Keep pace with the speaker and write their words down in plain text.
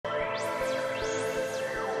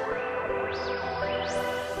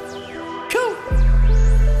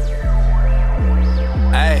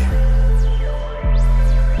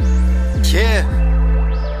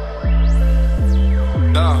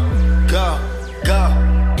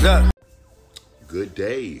Yeah. Good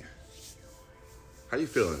day. How you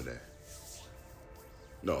feeling today?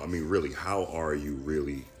 No, I mean, really, how are you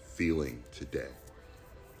really feeling today?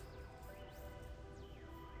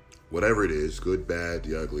 Whatever it is, good, bad,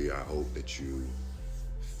 the ugly, I hope that you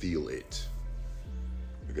feel it.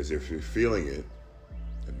 Because if you're feeling it,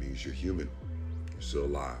 that means you're human. You're still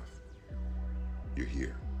alive. You're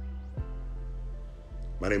here.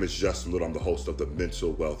 My name is Justin Little. I'm the host of the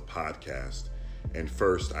Mental Wealth Podcast. And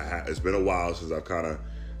first, it's been a while since I've kind of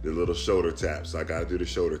did a little shoulder tap, so I got to do the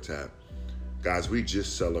shoulder tap. Guys, we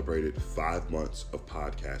just celebrated 5 months of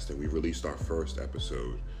podcasting. We released our first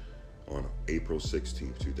episode on April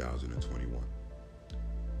 16th, 2021.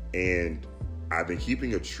 And I've been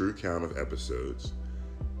keeping a true count of episodes.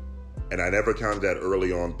 And I never counted that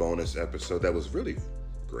early on bonus episode. That was really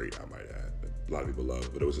great, I might add. A lot of people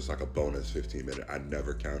love, but it was just like a bonus 15-minute. I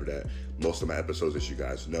never counted that. Most of my episodes, as you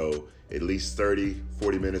guys know, at least 30,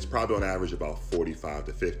 40 minutes, probably on average about 45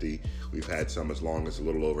 to 50. We've had some as long as a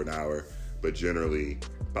little over an hour, but generally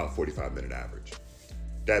about 45-minute average.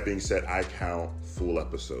 That being said, I count full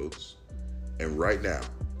episodes. And right now,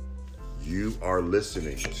 you are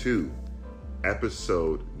listening to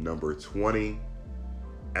episode number 20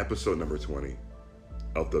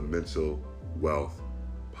 of the Mental Wealth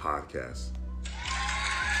Podcast.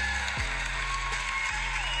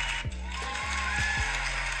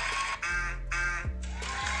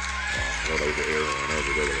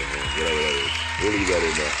 We'll leave that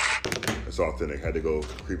in there. It's authentic. Had to go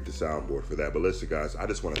creep the soundboard for that. But listen, guys, I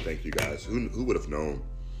just want to thank you guys. Who would have known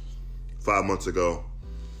 5 months ago,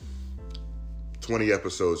 20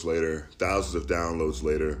 episodes later, thousands of downloads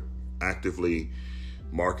later, actively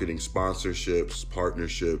marketing sponsorships,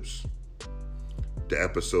 partnerships, the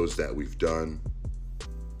episodes that we've done,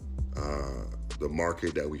 the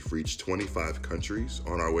market that we've reached 25 countries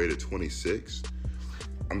on our way to 26.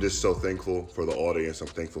 I'm just so thankful for the audience. I'm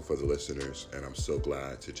thankful for the listeners, and I'm so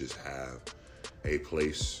glad to just have a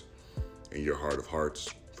place in your heart of hearts.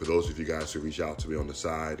 For those of you guys who reach out to me on the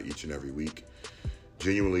side each and every week,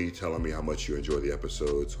 genuinely telling me how much you enjoy the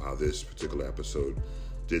episodes, how this particular episode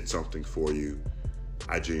did something for you.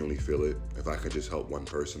 I genuinely feel it. If I can just help one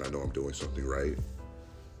person, I know I'm doing something right.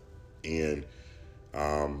 And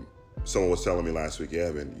someone was telling me last week,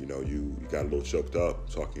 Evan, you got a little choked up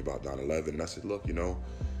talking about 9/11. And I said, look,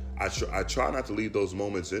 I try not to leave those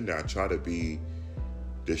moments in there. I try to be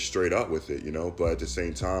just straight up with it, but at the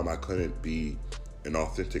same time, I couldn't be an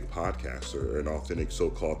authentic podcaster or an authentic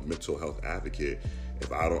so-called mental health advocate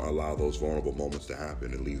if I don't allow those vulnerable moments to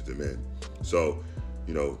happen and leave them in. So,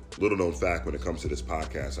 little known fact when it comes to this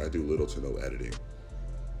podcast, I do little to no editing.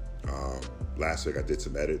 Last week I did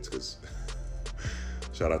some edits because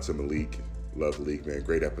shout out to Malik. Love Malik, man.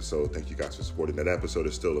 Great episode. Thank you guys for supporting. That episode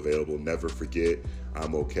is still available. Never forget,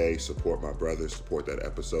 I'm okay. Support my brother. Support that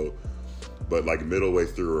episode. But midway way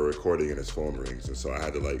through a recording and his phone rings. And so I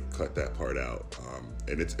had to cut that part out.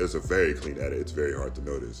 And it's a very clean edit. It's very hard to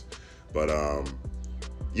notice. But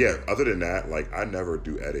yeah, other than that, I never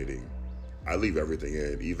do editing. I leave everything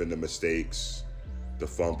in, even the mistakes, the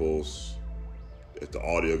fumbles. If the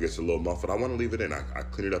audio gets a little muffled, I want to leave it in. I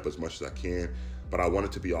clean it up as much as I can, but I want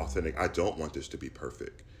it to be authentic. I don't want this to be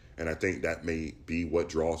perfect. And I think that may be what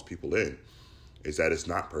draws people in, is that it's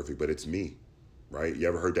not perfect, but it's me, right? You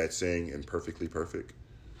ever heard that saying, imperfectly perfect?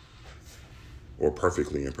 Or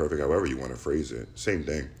perfectly imperfect, however you want to phrase it. Same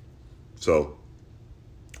thing. So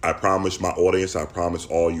I promise my audience, I promise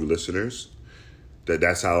all you listeners,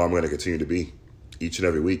 that's how I'm going to continue to be each and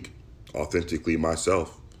every week, authentically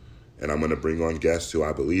myself. And I'm going to bring on guests who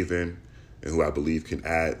I believe in and who I believe can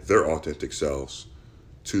add their authentic selves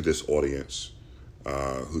to this audience,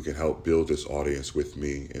 who can help build this audience with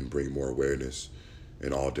me and bring more awareness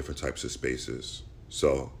in all different types of spaces.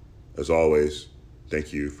 So, as always,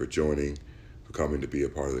 thank you for joining, for coming to be a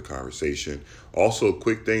part of the conversation. Also, a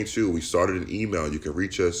quick thing, too, we started an email. You can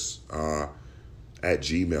reach us at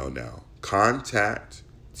Gmail now. Contact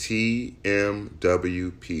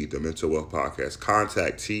TMWP, the Mental Wealth Podcast.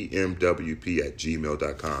 Contact TMWP at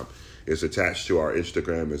gmail.com. It's attached to our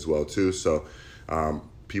Instagram as well, too. So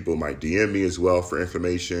people might DM me as well for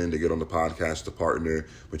information to get on the podcast to partner,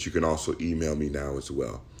 but you can also email me now as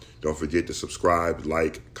well. Don't forget to subscribe,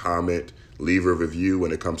 like, comment, leave a review.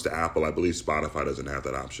 When it comes to Apple, I believe Spotify doesn't have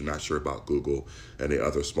that option. Not sure about Google and the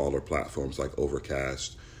other smaller platforms like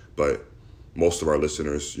Overcast, but most of our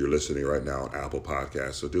listeners, you're listening right now on Apple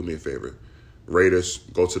Podcasts. So do me a favor, rate us,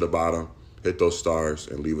 go to the bottom, hit those stars,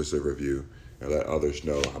 and leave us a review, and let others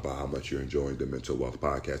know about how much you're enjoying the Mental Wealth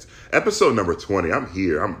Podcast. Episode number 20. I'm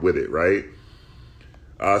here. I'm with it, right?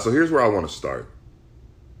 So here's where I want to start.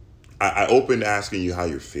 I opened asking you how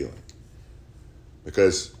you're feeling,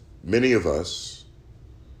 because many of us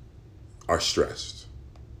are stressed,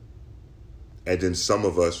 and then some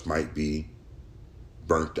of us might be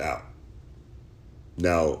burnt out.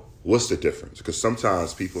 Now, what's the difference? Because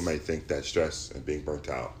sometimes people may think that stress and being burnt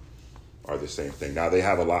out are the same thing. Now, they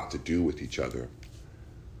have a lot to do with each other,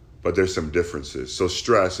 but there's some differences. So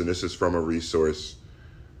stress, and this is from a resource,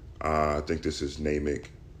 I think this is Namick.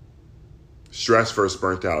 Stress versus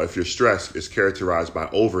burnt out. If you're stressed, it's characterized by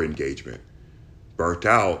overengagement. Burnt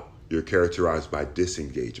out, you're characterized by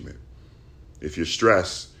disengagement. If you're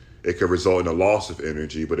stressed, it could result in a loss of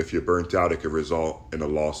energy, but if you're burnt out, it could result in a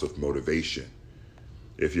loss of motivation.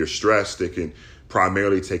 If you're stressed, it can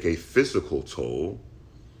primarily take a physical toll,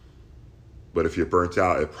 but if you're burnt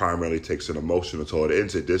out, it primarily takes an emotional toll. It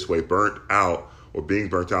ends it this way: burnt out, or being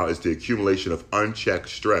burnt out, is the accumulation of unchecked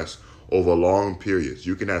stress over long periods.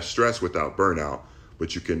 You can have stress without burnout,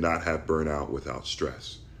 but you cannot have burnout without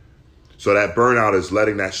stress. So that burnout is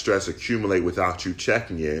letting that stress accumulate without you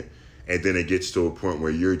checking it, and then it gets to a point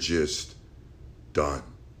where you're just done.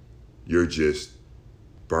 You're just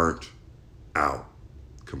burnt out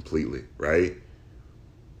completely, right?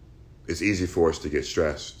 It's easy for us to get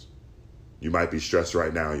stressed. You might be stressed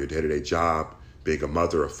right now in your day-to-day job, being a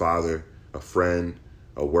mother, a father, a friend,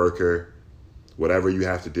 a worker. Whatever you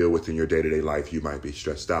have to deal with in your day-to-day life, you might be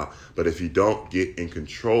stressed out. But if you don't get in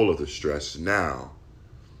control of the stress now,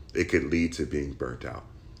 it could lead to being burnt out.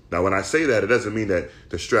 Now, when I say that, it doesn't mean that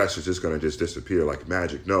the stress is just going to just disappear like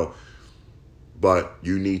magic. No, but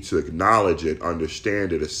you need to acknowledge it,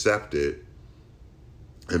 understand it, accept it,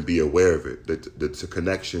 and be aware of it. It's a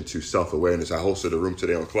connection to self-awareness. I hosted a room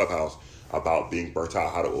today on Clubhouse about being burnt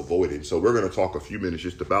out, how to avoid it. So we're going to talk a few minutes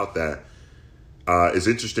just about that. It's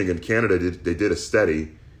interesting, in Canada, they did a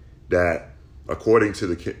study that, according to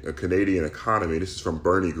the Canadian economy, this is from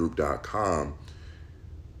BernieGroup.com,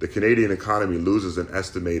 the Canadian economy loses an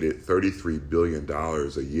estimated $33 billion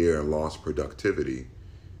a year in lost productivity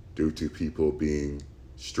due to people being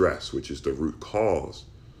stressed, which is the root cause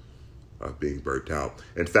of being burnt out.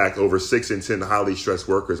 In fact, over 6 in 10 highly stressed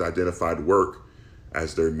workers identified work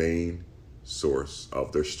as their main source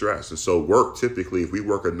of their stress. And so work, typically, if we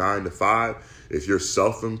work a 9 to 5, if you're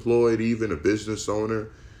self-employed, even a business owner,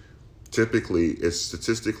 typically it's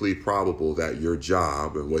statistically probable that your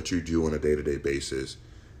job and what you do on a day-to-day basis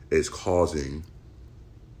is causing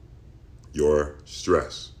your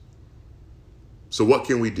stress. So what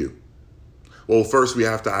can we do? Well, first we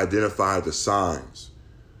have to identify the signs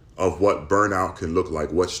of what burnout can look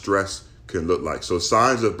like, what stress can look like. So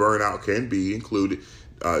signs of burnout can be included,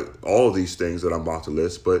 all of these things that I'm about to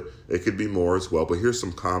list, but it could be more as well. But here's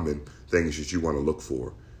some common things that you want to look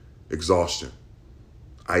for: exhaustion,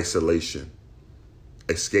 isolation,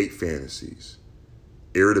 escape fantasies,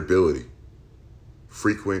 irritability,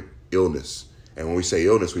 frequent illness. And when we say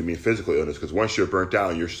illness, we mean physical illness, because once you're burnt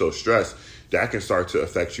out and you're so stressed, that can start to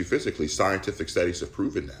affect you physically. Scientific studies have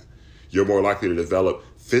proven that. You're more likely to develop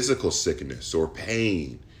physical sickness or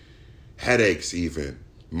pain, headaches even,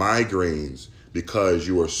 migraines, because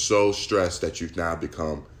you are so stressed that you've now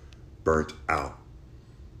become burnt out.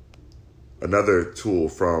 Another tool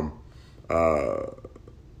from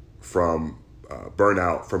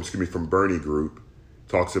Bernie Group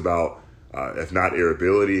talks about, if not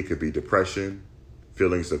irritability, it could be depression,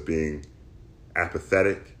 feelings of being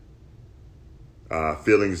apathetic,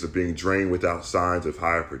 feelings of being drained without signs of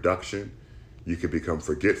higher production. You could become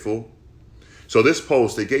forgetful. So this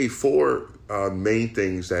post, they gave 4 main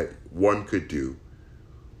things that one could do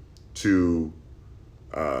to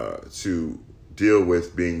deal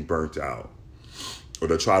with being burnt out, or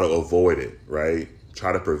to try to avoid it, right?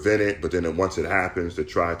 Try to prevent it, but then once it happens, to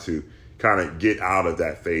try to kind of get out of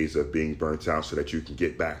that phase of being burnt out so that you can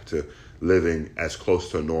get back to living as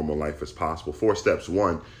close to a normal life as possible. 4 steps.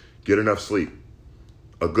 1, get enough sleep.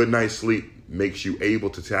 A good night's sleep makes you able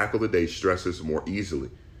to tackle the day's stresses more easily.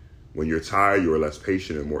 When you're tired, you are less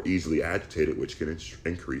patient and more easily agitated, which can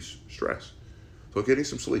increase stress. So getting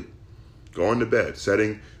some sleep, going to bed,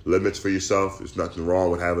 setting limits for yourself. There's nothing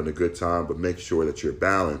wrong with having a good time, but make sure that you're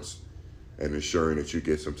balanced and ensuring that you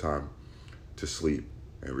get some time to sleep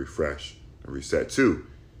and refresh and reset. 2,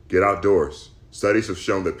 get outdoors. Studies have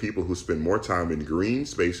shown that people who spend more time in green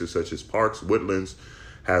spaces such as parks, woodlands,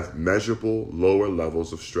 have measurable lower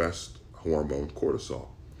levels of stress hormone cortisol.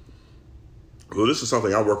 Well, this is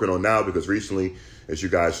something I'm working on now, because recently, as you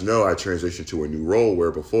guys know, I transitioned to a new role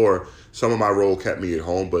where before some of my role kept me at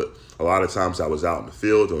home, but a lot of times I was out in the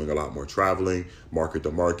field doing a lot more traveling, market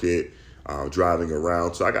to market, driving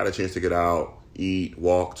around. So I got a chance to get out, eat,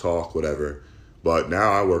 walk, talk, whatever. But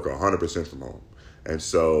now I work 100% from home. And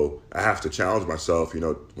so I have to challenge myself,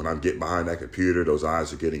 when I'm getting behind that computer, those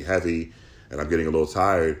eyes are getting heavy and I'm getting a little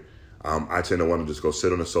tired. I tend to want to just go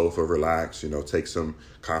sit on the sofa, relax, take some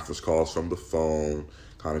conference calls from the phone,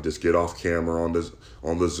 kind of just get off camera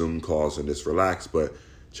on the Zoom calls and just relax. But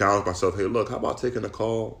challenge myself, hey, look, how about taking a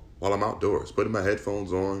call while I'm outdoors, putting my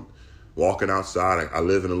headphones on, walking outside. I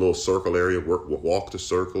live in a little circle area, walk the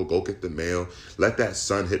circle, go get the mail, let that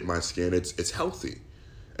sun hit my skin. It's healthy.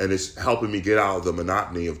 And it's helping me get out of the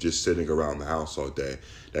monotony of just sitting around the house all day.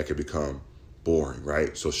 That could become boring,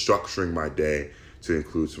 right? So structuring my day to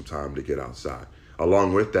include some time to get outside.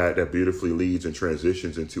 Along with that beautifully leads and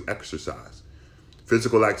transitions into exercise.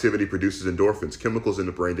 Physical activity produces endorphins, chemicals in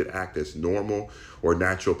the brain that act as normal or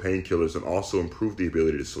natural painkillers and also improve the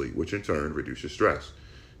ability to sleep, which in turn reduces stress.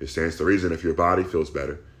 It stands to reason if your body feels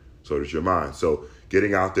better, so does your mind. So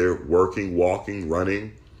getting out there, working, walking,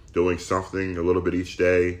 running, doing something a little bit each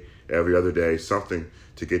day, every other day, something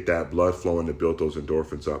to get that blood flowing to build those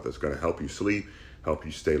endorphins up that's going to help you sleep, help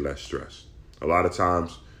you stay less stressed. A lot of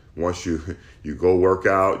times, once you go work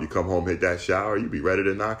out, you come home, hit that shower, you be ready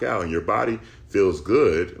to knock out, and your body feels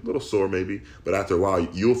good, a little sore maybe, but after a while,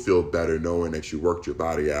 you'll feel better knowing that you worked your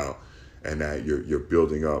body out and that you're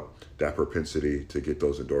building up that propensity to get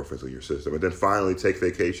those endorphins in your system. And then finally, take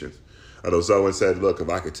vacations. I know someone said, look, if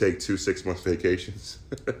I could take 2 6-month vacations,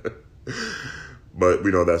 but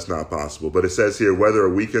we know that's not possible. But it says here, whether a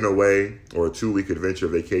weekend away or a 2-week adventure,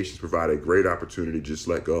 vacations provide a great opportunity to just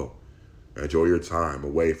let go. Enjoy your time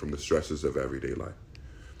away from the stresses of everyday life.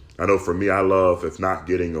 I know for me, I love, if not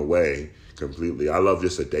getting away completely, I love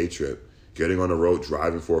just a day trip, getting on the road,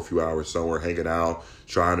 driving for a few hours somewhere, hanging out,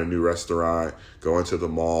 trying a new restaurant, going to the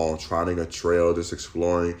mall, trying a trail, just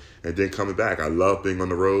exploring, and then coming back. I love being on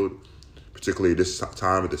the road, particularly this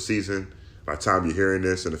time of the season. By the time you're hearing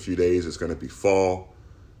this in a few days, it's going to be fall.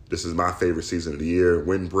 This is my favorite season of the year.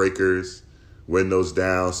 Windbreakers, windows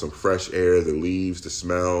down, some fresh air, the leaves, the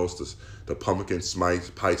smells, the pumpkin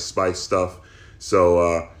spice stuff.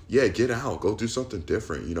 So, get out, go do something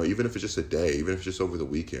different. Even if it's just a day, even if it's just over the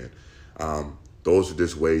weekend. Those are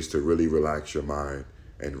just ways to really relax your mind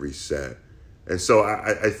and reset. And so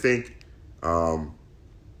I think burnout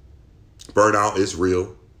is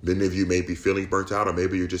real. Many of you may be feeling burnt out, or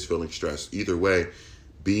maybe you're just feeling stressed. Either way,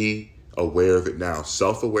 be aware of it now.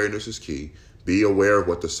 Self-awareness is key. Be aware of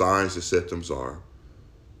what the signs and symptoms are.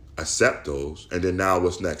 Accept those. And then now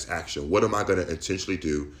what's next? Action. What am I going to intentionally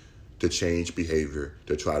do to change behavior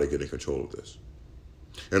to try to get in control of this?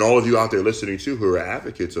 And all of you out there listening too who are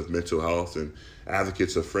advocates of mental health and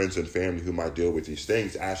advocates of friends and family who might deal with these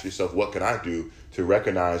things, ask yourself, what can I do to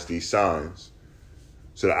recognize these signs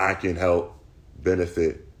so that I can help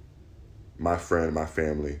benefit my friend, my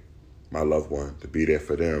family, my loved one, to be there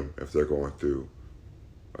for them if they're going through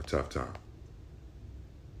a tough time.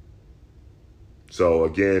 So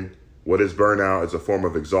again, what is burnout? It's a form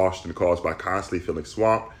of exhaustion caused by constantly feeling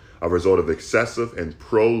swamped, a result of excessive and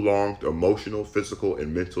prolonged emotional, physical,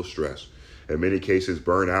 and mental stress. In many cases,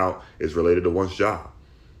 burnout is related to one's job.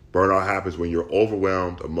 Burnout happens when you're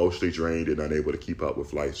overwhelmed, emotionally drained, and unable to keep up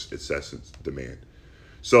with life's incessant demand.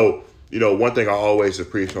 So, one thing I always have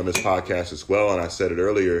preached on this podcast as well, and I said it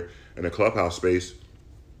earlier in the Clubhouse space,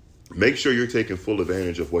 make sure you're taking full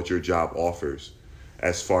advantage of what your job offers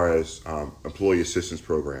as far as employee assistance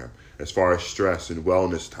program, as far as stress and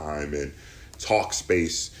wellness time and talk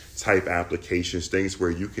space type applications, things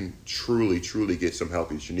where you can truly get some help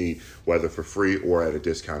that you need, whether for free or at a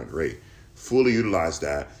discounted rate. Fully utilize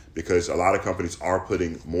that, because a lot of companies are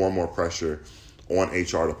putting more and more pressure on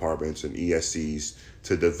HR departments and ESCs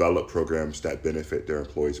to develop programs that benefit their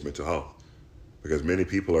employees' mental health. Because many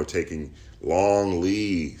people are taking long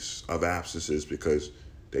leaves of absences because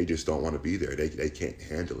they just don't want to be there. They can't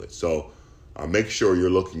handle it. So make sure you're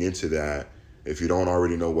looking into that. If you don't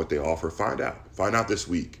already know what they offer, find out. Find out this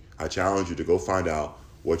week. I challenge you to go find out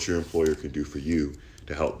what your employer can do for you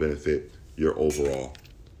to help benefit your overall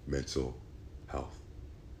mental health.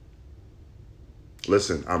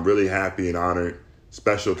 Listen, I'm really happy and honored.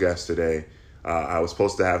 Special guest today. I was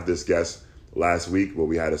supposed to have this guest last week, but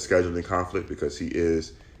we had a scheduling conflict because he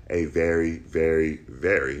is a very, very,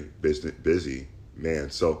 very busy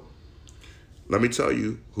man. So let me tell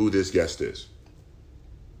you who this guest is.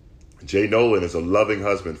 Jay Noland is a loving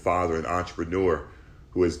husband, father, and entrepreneur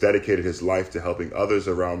who has dedicated his life to helping others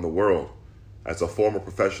around the world. As a former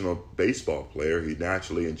professional baseball player, he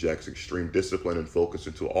naturally injects extreme discipline and focus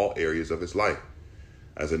into all areas of his life.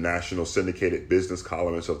 As a national syndicated business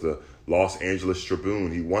columnist of the Los Angeles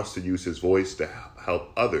Tribune, he wants to use his voice to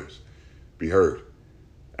help others be heard.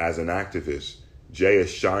 As an activist, Jay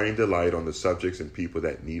is shining the light on the subjects and people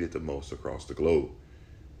that need it the most across the globe.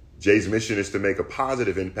 Jay's mission is to make a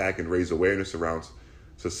positive impact and raise awareness around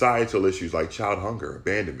societal issues like child hunger,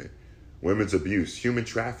 abandonment, women's abuse, human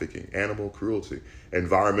trafficking, animal cruelty,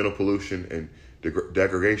 environmental pollution and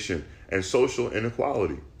degradation, and social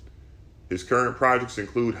inequality. His current projects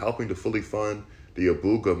include helping to fully fund the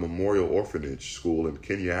Abuga Memorial Orphanage School in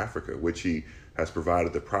Kenya, Africa, which he has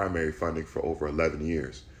provided the primary funding for over 11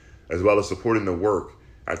 years, as well as supporting the work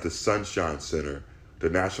at the Sunshine Center, the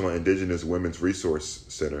National Indigenous Women's Resource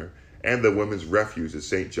Center, and the Women's Refuge in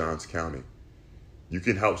St. Johns County. You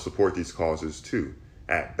can help support these causes too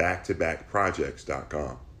at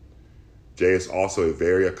backtobackprojects.com. Jay is also a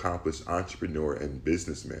very accomplished entrepreneur and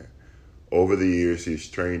businessman. Over the years, he has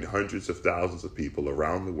trained hundreds of thousands of people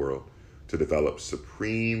around the world to develop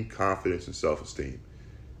supreme confidence and self-esteem.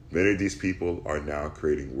 Many of these people are now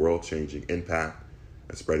creating world-changing impact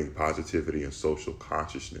and spreading positivity and social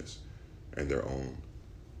consciousness in their own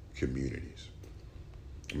communities.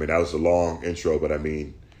 I mean, that was a long intro, but I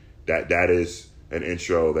mean, that is an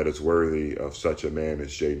intro that is worthy of such a man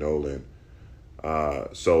as Jay Noland.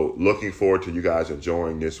 So looking forward to you guys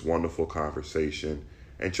enjoying this wonderful conversation,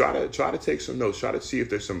 and try to take some notes. Try to see if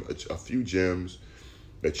there's a few gems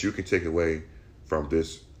that you can take away from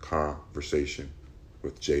this conversation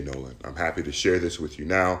with Jay Noland. I'm happy to share this with you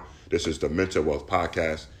now. This is the Mental Wealth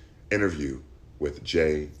Podcast interview with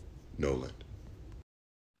Jay Noland.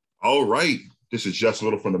 All right. This is Just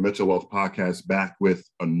Little from the Mental Wealth Podcast, back with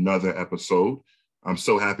another episode. I'm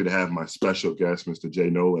so happy to have my special guest, Mr.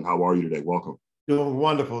 Jay Noland. How are you today? Welcome. Doing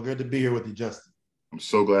wonderful. Good to be here with you, Justin. I'm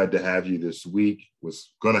so glad to have you this week.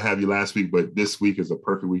 Was going to have you last week, but this week is a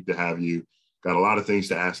perfect week to have you. Got a lot of things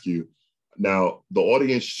to ask you. Now, the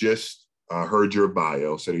audience just heard your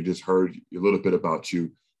bio, so they just heard a little bit about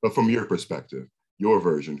you. But from your perspective, your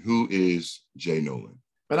version, who is Jay Noland?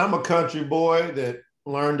 And I'm a country boy that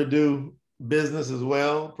learned to do business as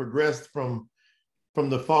well, progressed from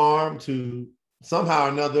the farm to somehow or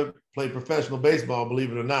another play professional baseball,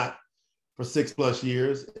 believe it or not, for 6+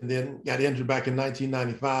 years, and then got injured back in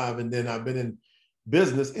 1995. And then I've been in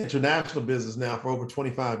business, international business now for over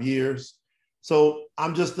 25 years. So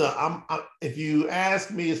I'm just, if you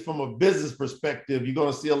ask me, it's from a business perspective, you're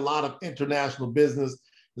going to see a lot of international business.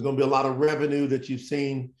 There's going to be a lot of revenue that you've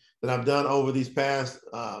seen that I've done over these past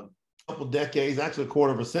couple decades, actually a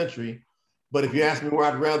quarter of a century. But if you ask me where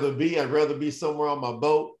I'd rather be somewhere on my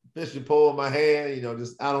boat, fishing pole in my hand,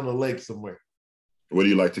 just out on the lake somewhere. What do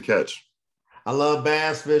you like to catch? I love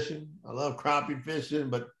bass fishing. I love crappie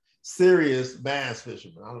fishing, but serious bass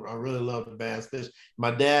fishing. I really love the bass fish.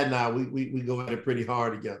 My dad and I, we go at it pretty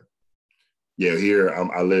hard together. Yeah, here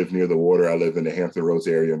I live near the water. I live in the Hampton Roads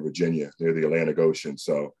area in Virginia, near the Atlantic Ocean.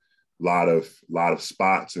 So a lot of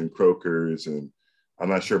spots and croakers, and I'm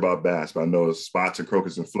not sure about bass, but I know spots and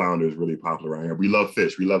croakers and flounder is really popular around here. We love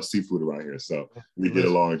fish. We love seafood around here. So we get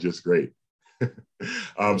along just great.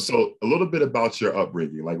 So a little bit about your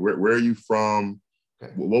upbringing, like where are you from?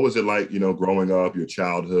 Okay. What was it like, growing up, your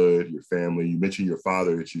childhood, your family? You mentioned your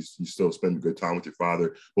father, that you still spend a good time with your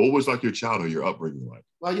father. But what was like your childhood, your upbringing like?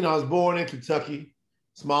 Well, I was born in Kentucky,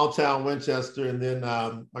 small town Winchester. And then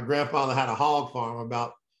my grandfather had a hog farm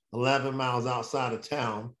about 11 miles outside of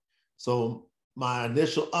town. So my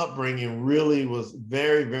initial upbringing really was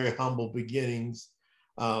very, very humble beginnings,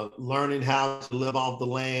 learning how to live off the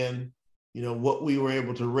land. What we were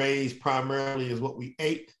able to raise primarily is what we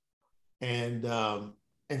ate. And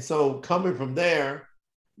so coming from there,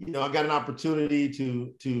 I got an opportunity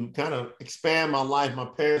to kind of expand my life. My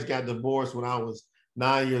parents got divorced when I was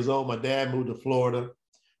 9 years old. My dad moved to Florida.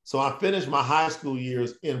 So I finished my high school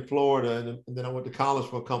years in Florida, and then I went to college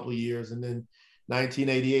for a couple of years. And then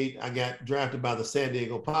 1988, I got drafted by the San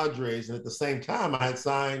Diego Padres. And at the same time, I had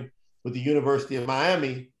signed with the University of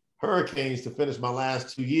Miami Hurricanes to finish my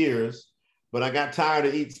last 2 years. But I got tired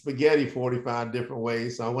of eating spaghetti 45 different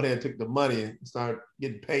ways. So I went ahead and took the money and started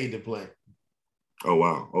getting paid to play. Oh,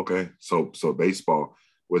 wow. Okay. So baseball,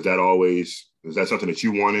 was that something that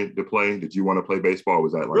you wanted to play? Did you want to play baseball?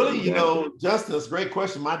 Was that like really, Justin, that's a great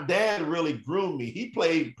question. My dad really groomed me. He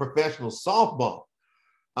played professional softball,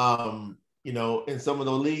 in some of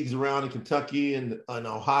the leagues around in Kentucky and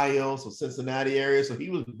Ohio, so Cincinnati area. So he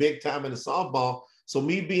was big time in the softball. So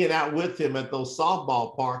me being out with him at those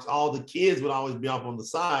softball parks, all the kids would always be off on the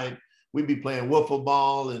side. We'd be playing wiffle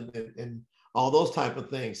ball and all those type of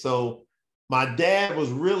things. So my dad was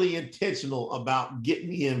really intentional about getting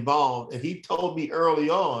me involved. And he told me early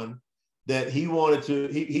on that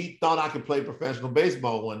he thought I could play professional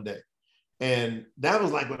baseball one day. And that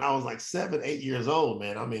was like when I was like 7, 8 years old,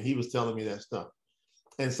 man. I mean, he was telling me that stuff.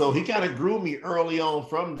 And so he kind of grew me early on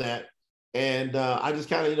from that. And I just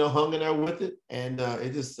kind of, hung in there with it. And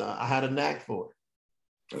I had a knack for it.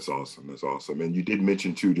 That's awesome. That's awesome. And you did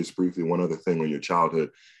mention too, just briefly, one other thing on your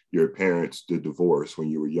childhood, your parents did divorce when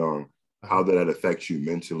you were young. How did that affect you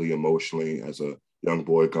mentally, emotionally as a young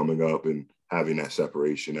boy coming up and having that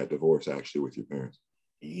separation, that divorce actually with your parents?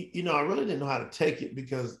 I really didn't know how to take it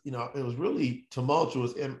because, it was really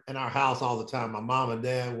tumultuous in our house all the time. My mom and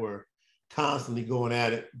dad were constantly going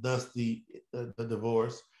at it, thus the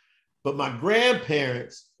divorce. But my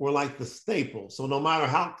grandparents were like the staple. So no matter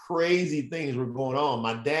how crazy things were going on,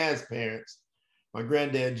 my dad's parents, my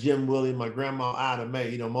granddad, Jim Willie, my grandma, Ida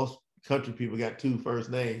Mae, most country people got two first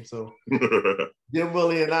names. So Jim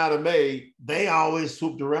Willie and Ida Mae, they always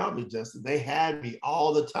swooped around me, Justin. They had me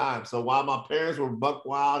all the time. So while my parents were buck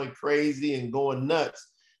wild and crazy and going nuts,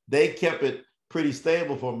 they kept it pretty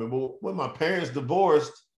stable for me. But when my parents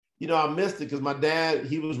divorced, I missed it because my dad,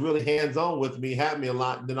 he was really hands-on with me, had me a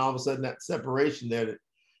lot. And then all of a sudden that separation there that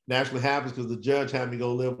naturally happens because the judge had me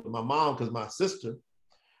go live with my mom because my sister,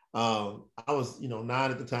 I was, 9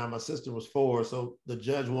 at the time. My sister was 4. So the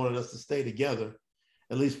judge wanted us to stay together,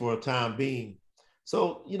 at least for a time being.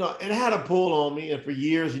 So, it had a pull on me. And for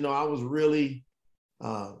years, I was really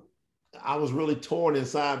torn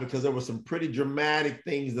inside because there were some pretty dramatic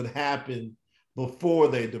things that happened before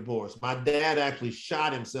they divorced. My dad actually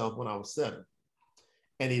shot himself when I was 7,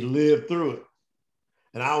 and he lived through it.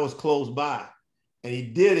 And I was close by, and he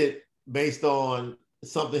did it based on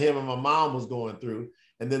something him and my mom was going through.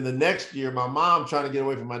 And then the next year, my mom, trying to get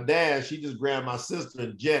away from my dad, she just grabbed my sister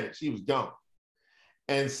and jetted. She was gone.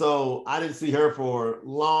 And so I didn't see her for a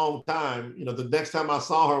long time. The next time I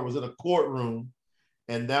saw her was in a courtroom,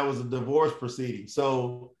 and that was a divorce proceeding.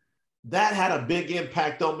 So that had a big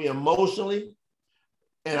impact on me emotionally.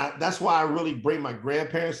 And that's why I really bring my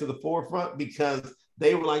grandparents to the forefront, because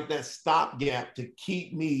they were like that stopgap to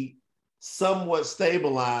keep me somewhat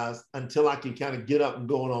stabilized until I can kind of get up and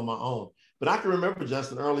going on my own. But I can remember,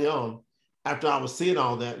 Justin, early on, after I was seeing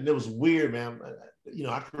all that, and it was weird, man.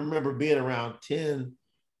 I can remember being around 10,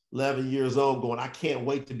 11 years old going, I can't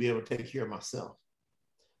wait to be able to take care of myself.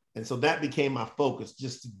 And so that became my focus,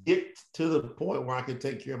 just to get to the point where I could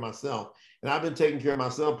take care of myself. And I've been taking care of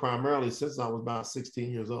myself primarily since I was about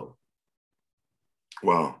 16 years old.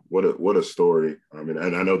 Wow, what a story. I mean,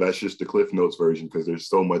 and I know that's just the Cliff Notes version because there's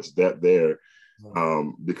so much depth there.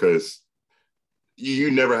 Because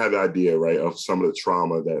you never had the idea, right, of some of the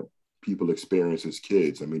trauma that people experience as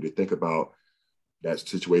kids. I mean, to think about that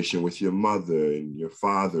situation with your mother and your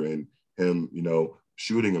father and him,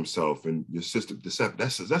 shooting himself and your sister,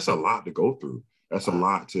 that's a lot to go through. That's a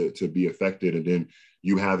lot to be affected. And then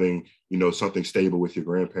you having, something stable with your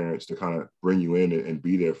grandparents to kind of bring you in and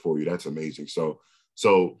be there for you. That's amazing.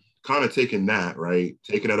 So kind of taking that, right,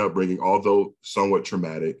 taking that upbringing, although somewhat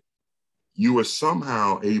traumatic, you were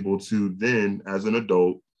somehow able to then, as an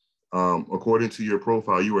adult, according to your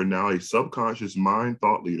profile, you are now a subconscious mind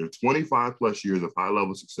thought leader, 25 plus years of high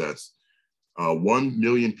level success, 1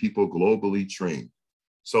 million people globally trained.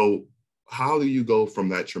 So how do you go from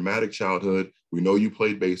that traumatic childhood? We know you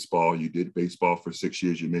played baseball. You did baseball for 6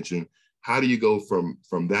 years, you mentioned. How do you go from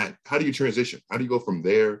that? How do you transition? How do you go from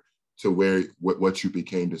there to what you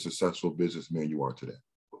became the successful businessman you are today?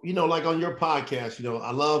 Like on your podcast,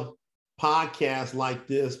 I love podcasts like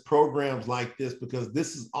this, programs like this, because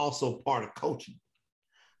this is also part of coaching,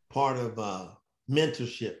 part of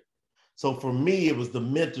mentorship. So for me, it was the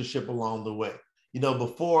mentorship along the way.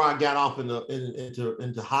 Before I got off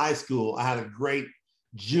into high school, I had a great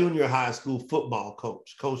junior high school football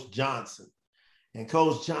coach, Coach Johnson. And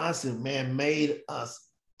Coach Johnson, man, made us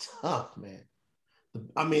tough, man.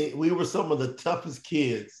 I mean, we were some of the toughest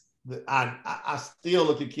kids. I still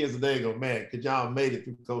look at kids today and go, man, could y'all have made it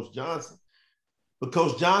through Coach Johnson? But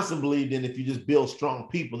Coach Johnson believed in if you just build strong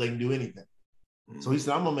people, they can do anything. So he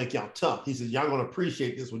said, I'm going to make y'all tough. He said, y'all going to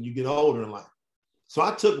appreciate this when you get older in life. So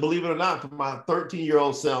I took, believe it or not, from my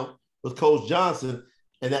 13-year-old self with Coach Johnson,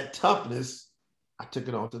 and that toughness, I took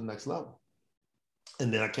it on to the next level.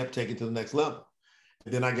 And then I kept taking it to the next level.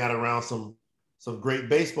 And then I got around some great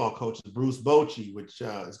baseball coaches, Bruce Bochy, which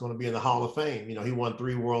is going to be in the Hall of Fame. He won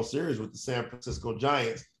 3 World Series with the San Francisco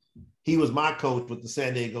Giants. He was my coach with the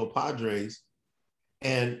San Diego Padres,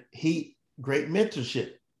 and great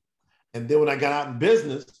mentorship. And then when I got out in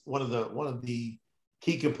business, one of the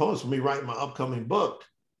key components for me writing my upcoming book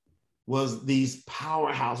was these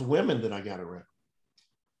powerhouse women that I got around.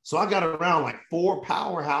 So I got around like 4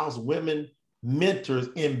 powerhouse women mentors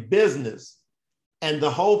in business. And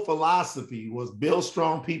the whole philosophy was build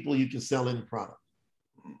strong people you can sell any product.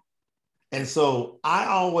 And so I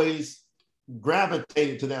always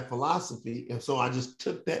gravitated to that philosophy. And so I just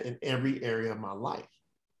took that in every area of my life.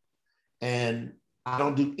 And I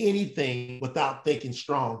don't do anything without thinking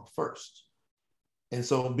strong first. And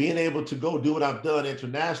so being able to go do what I've done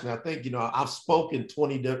internationally, I think, I've spoken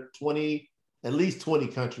 20, at least 20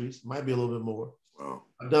 countries, might be a little bit more. Wow.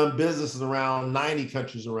 I've done businesses around 90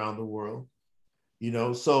 countries around the world,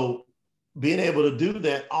 so being able to do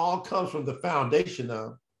that all comes from the foundation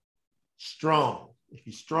of strong. If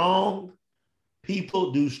you're strong,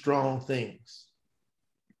 people do strong things.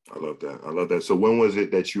 I love that. I love that. So when was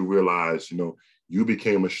it that you realized, you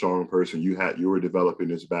became a strong person? You were developing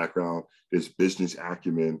this background, this business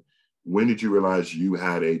acumen. When did you realize you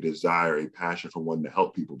had a desire, a passion for wanting to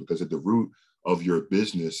help people? Because at the root of your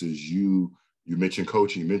business is you mentioned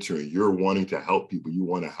coaching, mentoring. You're wanting to help people. You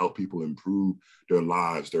want to help people improve their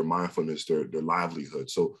lives, their mindfulness, their livelihood.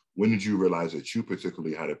 So when did you realize that you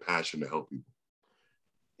particularly had a passion to help people?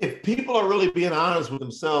 If people are really being honest with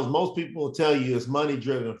themselves, most people will tell you it's money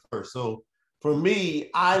driven first. So for me,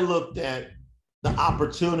 I looked at the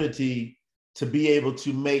opportunity to be able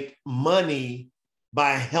to make money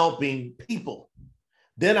by helping people.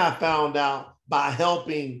 Then I found out by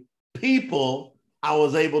helping people, I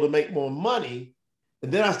was able to make more money.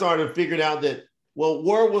 And then I started figuring out that, well,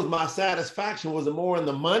 where was my satisfaction? Was it more in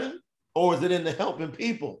the money or was it in the helping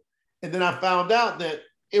people? And then I found out that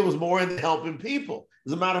it was more in the helping people.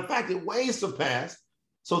 As a matter of fact, it way surpassed.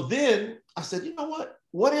 So then I said, you know what?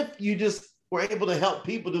 What if you just were able to help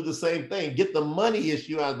people do the same thing, get the money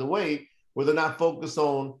issue out of the way where they're not focused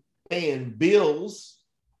on paying bills.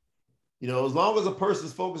 As long as a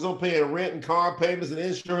person's focused on paying rent and car payments and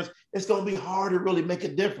insurance, it's going to be hard to really make a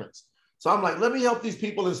difference. So I'm like, let me help these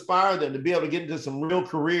people, inspire them to be able to get into some real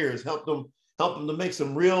careers, help them to make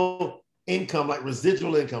some real income, like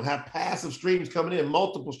residual income, have passive streams coming in,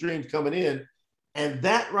 multiple streams coming in. And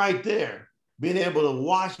that right there, being able to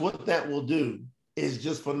watch what that will do is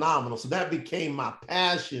just phenomenal. So that became my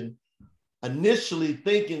passion, initially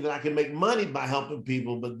thinking that I can make money by helping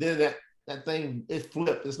people, but then that thing, it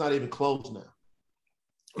flipped. It's not even closed now.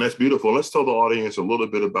 That's beautiful. Let's tell the audience a little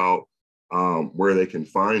bit about where they can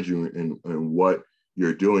find you and what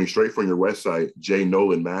you're doing straight from your website,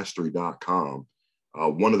 jaynolandmastery.com.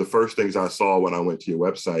 One of the first things I saw when I went to your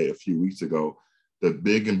website a few weeks ago, the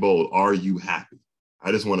big and bold, are you happy?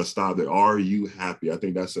 I just want to stop there. Are you happy? I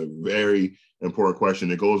think that's a very important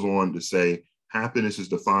question. It goes on to say, happiness is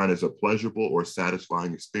defined as a pleasurable or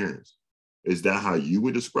satisfying experience. Is that how you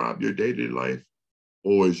would describe your day-to-day life?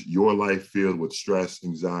 Or is your life filled with stress,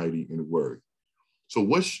 anxiety, and worry? So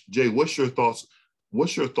Jay, what's your thoughts?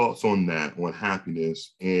 What's your thoughts on that, on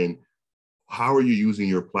happiness? And how are you using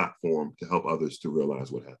your platform to help others to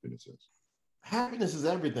realize what happiness is? Happiness is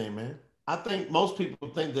everything, man. I think most people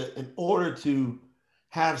think that in order to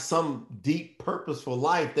have some deep purposeful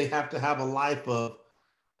life, they have to have a life of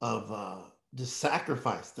just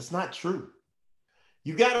sacrifice. That's not true.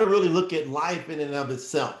 You got to really look at life in and of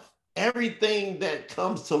itself. Everything that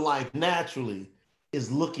comes to life naturally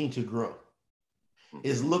is looking to grow,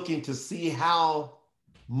 is looking to see how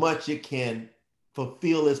much it can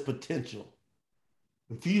fulfill its potential.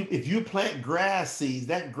 If you plant grass seeds,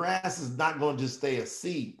 that grass is not going to just stay a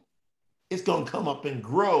seed. It's going to come up and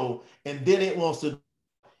grow, and then it wants to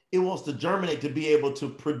germinate to be able to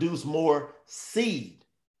produce more seed.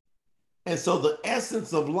 And so the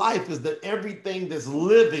essence of life is that everything that's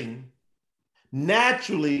living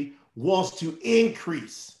naturally wants to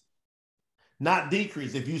increase, not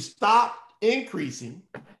decrease. If you stop increasing,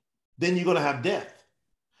 then you're going to have death.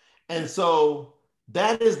 And so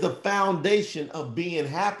that is the foundation of being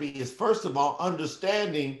happy, is first of all,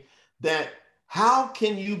 understanding that how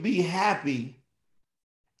can you be happy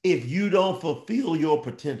if you don't fulfill your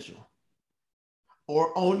potential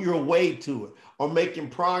or on your way to it or making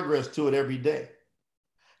progress to it every day?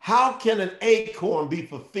 How can an acorn be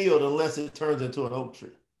fulfilled unless it turns into an oak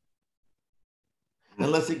tree?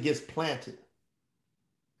 Unless it gets planted.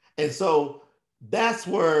 And so that's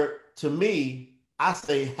where, to me, I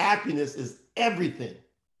say happiness is everything.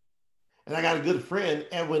 And I got a good friend,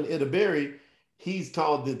 Edwin Idaberry. He's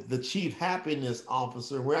called the Chief Happiness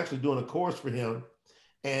Officer. We're actually doing a course for him.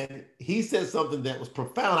 And he said something that was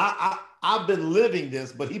profound. I've been living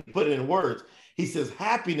this, but he put it in words. He says,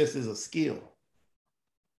 happiness is a skill.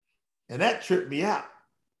 And that tripped me out,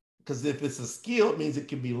 because if it's a skill, it means it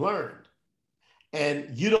can be learned.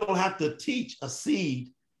 And you don't have to teach a seed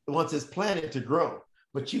once it's planted to grow,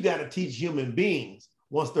 but you got to teach human beings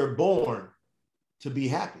once they're born to be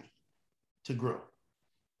happy, to grow.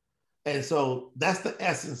 And so that's the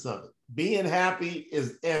essence of it. Being happy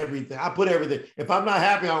is everything. I put everything. If I'm not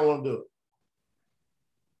happy, I don't want to do it.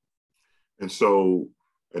 And so,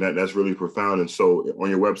 and that's really profound. And so on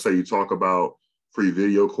your website, you talk about free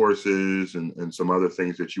video courses and some other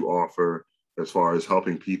things that you offer as far as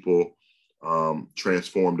helping people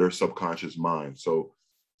transform their subconscious mind. So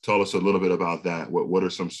tell us a little bit about that. What are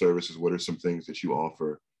some services? What are some things that you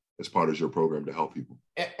offer as part of your program to help people?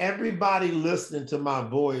 Everybody listening to my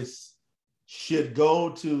voice should go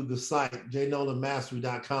to the site,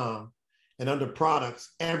 jaynolandmastery.com, and under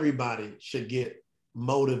products, everybody should get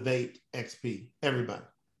Motivate XP, everybody.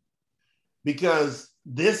 Because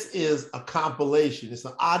this is a compilation. It's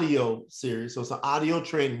an audio series, so it's an audio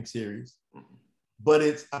training series, but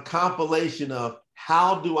it's a compilation of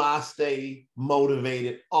how do I stay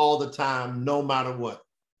motivated all the time, no matter what?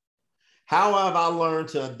 How have I learned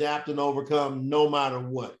to adapt and overcome no matter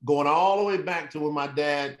what? Going all the way back to when my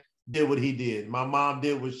dad did what he did, my mom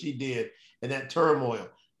did what she did, and that turmoil.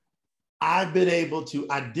 I've been able to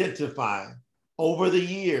identify over the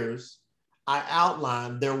years, I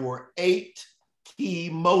outlined there were 8 key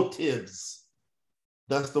motives.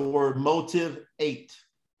 That's the word MOTIVE8.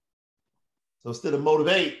 So instead of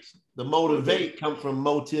motivate, the motivate comes from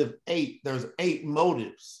MOTIVE8. There's 8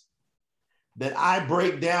 motives that I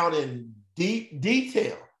break down in deep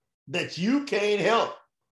detail that you can't help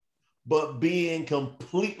but being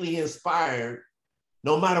completely inspired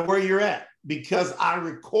no matter where you're at, because I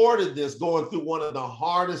recorded this going through one of the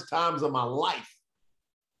hardest times of my life.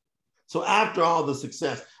 So after all the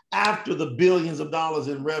success, after the billions of dollars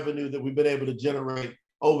in revenue that we've been able to generate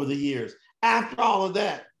over the years, after all of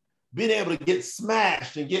that, being able to get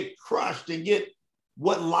smashed and get crushed and get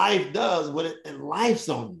what life does when and life's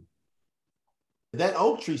on you. That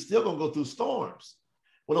oak tree still gonna go through storms.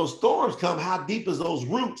 When those storms come, how deep is those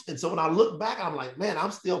roots? And so when I look back, I'm like, man,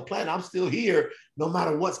 I'm still planting, I'm still here, no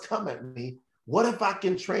matter what's coming at me. What if I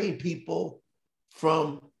can train people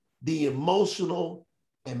from the emotional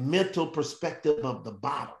and mental perspective of the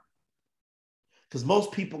bottom? Because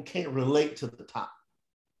most people can't relate to the top.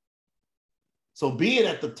 So being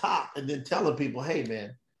at the top and then telling people, hey,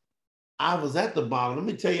 man, I was at the bottom. Let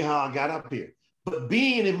me tell you how I got up here. But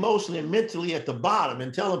being emotionally and mentally at the bottom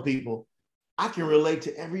and telling people, I can relate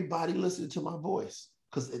to everybody listening to my voice,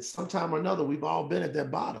 because at some time or another, we've all been at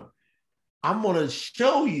that bottom. I'm going to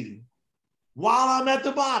show you while I'm at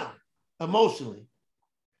the bottom emotionally,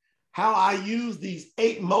 how I use these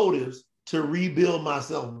 8 motives to rebuild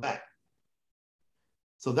myself back.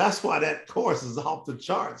 So that's why that course is off the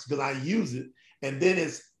charts, because I use it. And then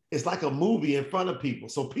it's like a movie in front of people.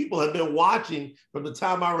 So people have been watching from the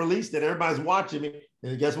time I released it. Everybody's watching me.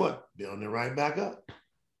 And guess what? Building it right back up.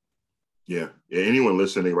 Yeah. Anyone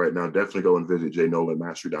listening right now, definitely go and visit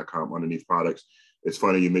jaynolandmastery.com underneath products. It's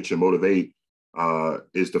funny you mentioned Motivate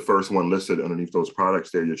is the first one listed underneath those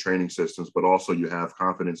products. They're your training systems, but also you have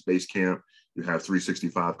Confidence Basecamp, you have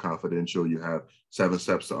 365 Confidential, you have 7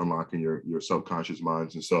 steps to unlocking your subconscious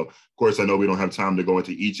minds. And so, of course, I know we don't have time to go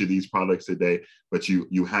into each of these products today, but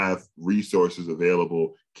you have resources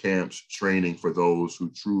available, camps, training for those who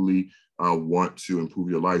truly want to improve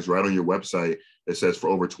your lives. Right on your website, it says for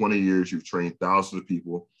over 20 years, you've trained thousands of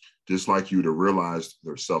people just like you to realize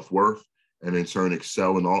their self-worth and in turn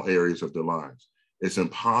excel in all areas of their lives. It's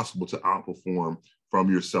impossible to outperform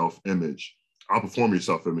your self-image,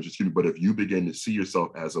 but if you begin to see yourself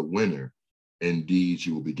as a winner, indeed,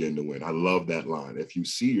 you will begin to win. I love that line. If you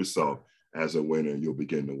see yourself as a winner, you'll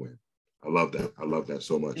begin to win. I love that. I love that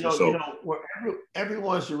so much. What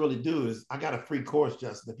everyone should really do is, I got a free course,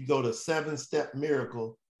 Justin. If you go to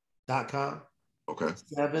 7stepmiracle.com, okay,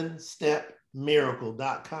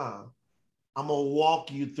 7stepmiracle.com, I'm going to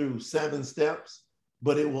walk you through 7 steps,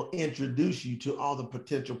 but it will introduce you to all the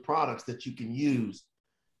potential products that you can use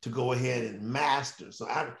to go ahead and master. So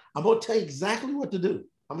I'm going to tell you exactly what to do.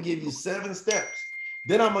 I'm going to give you 7 steps.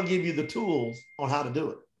 Then I'm going to give you the tools on how to do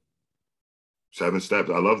it. 7 steps.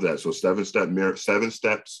 I love that. So 7 steps.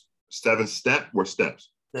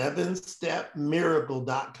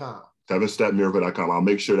 7stepmiracle.com. 7stepmiracle.com. I'll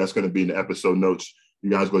make sure that's going to be in the episode notes. You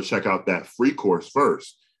guys go check out that free course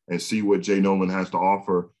first and see what Jay Noland has to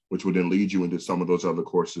offer, which would then lead you into some of those other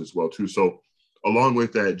courses as well too. So along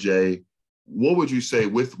with that, Jay, what would you say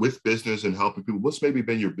with business and helping people, what's maybe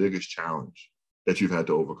been your biggest challenge that you've had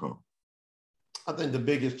to overcome? I think the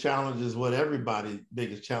biggest challenge is what everybody's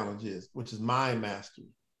biggest challenge is, which is mind mastery.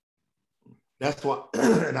 That's why,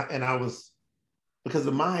 because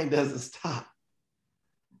the mind doesn't stop.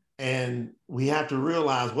 And we have to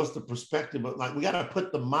realize what's the perspective, but like we got to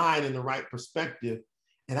put the mind in the right perspective.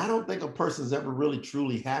 And I don't think a person's ever really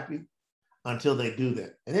truly happy until they do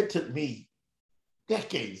that. And it took me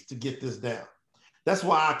decades to get this down. That's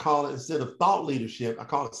why I call it, instead of thought leadership, I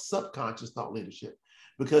call it subconscious thought leadership,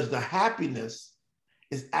 because the happiness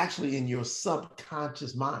is actually in your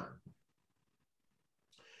subconscious mind.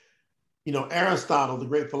 You know, Aristotle, the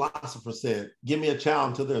great philosopher, said, give me a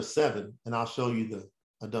child until they're 7 and I'll show you the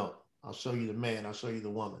adult. I'll show you the man. I'll show you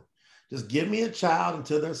the woman. Just give me a child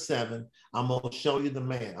until they're 7. I'm going to show you the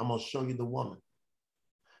man. I'm going to show you the woman.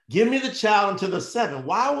 Give me the child until they're 7.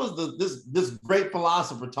 Why was this great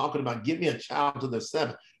philosopher talking about give me a child until they're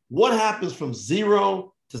 7? What happens from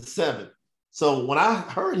 0 to 7? So when I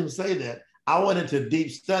heard him say that, I went into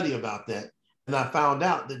deep study about that. And I found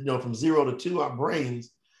out that, you know, from 0 to 2, our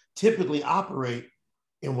brains typically operate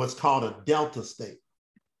in what's called a delta state.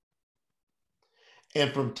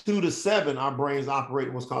 And from 2 to 7, our brains operate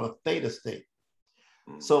in what's called a theta state.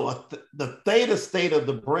 So the theta state of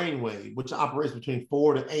the brainwave, which operates between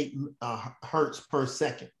 4 to 8 hertz per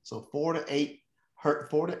second. So 4 to 8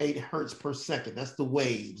 hertz per second. That's the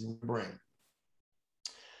waves in the brain.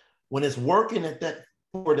 When it's working at that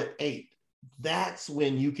 4 to 8, that's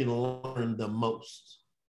when you can learn the most.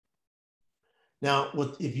 Now,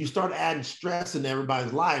 if you start adding stress in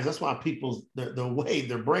everybody's lives, that's why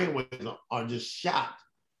their brain waves are just shot.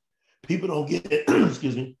 People don't get it,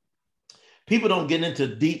 excuse me. People don't get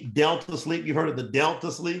into deep delta sleep. You've heard of the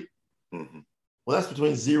delta sleep? Mm-hmm. Well, that's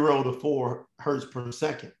between 0 to 4 hertz per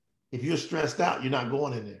second. If you're stressed out, you're not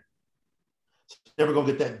going in there. So you're never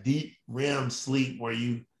gonna get that deep REM sleep where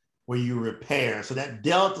you repair. So that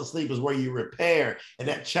delta sleep is where you repair. And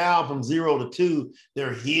that child from 0 to 2,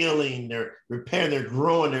 they're healing, they're repairing, they're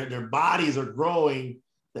growing, their bodies are growing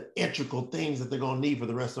the integral things that they're gonna need for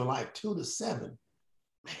the rest of their life. 2 to 7,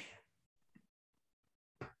 man.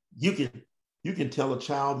 You can tell a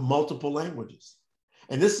child multiple languages.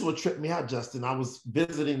 And this is what tripped me out, Justin. I was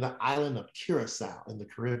visiting the island of Curacao in the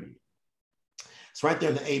Caribbean. It's right there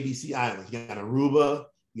in the ABC Islands. You got Aruba,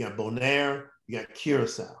 you got Bonaire, you got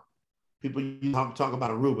Curacao. People talk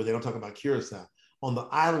about Aruba, they don't talk about Curacao. On the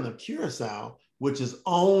island of Curacao, which is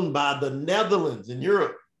owned by the Netherlands in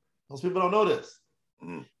Europe. Most people don't know this.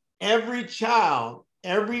 Mm. Every child,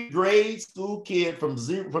 every grade school kid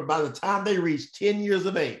by the time they reach 10 years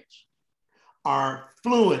of age, are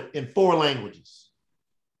fluent in 4 languages.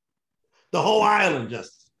 The whole island,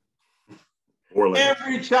 Justin. 4 languages.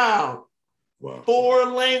 Every child, wow. 4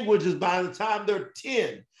 languages by the time they're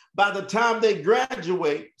 10. By the time they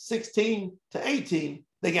graduate, 16 to 18,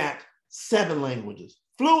 they got 7 languages,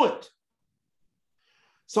 fluent.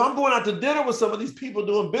 So I'm going out to dinner with some of these people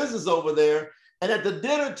doing business over there. And at the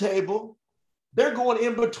dinner table, they're going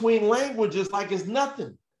in between languages like it's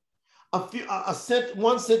nothing.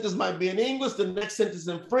 One sentence might be in English, the next sentence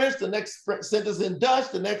in French, the next sentence in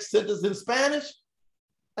Dutch, the next sentence in Spanish.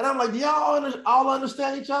 And I'm like, do y'all all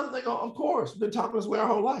understand each other? They go, of course, we've been talking this way our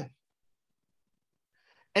whole life.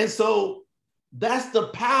 And so that's the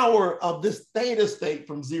power of this theta state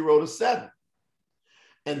from 0 to 7.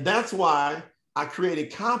 And that's why I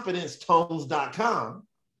created ConfidenceTones.com,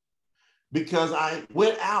 because I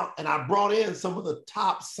went out and I brought in some of the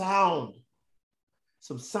top sound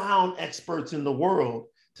experts in the world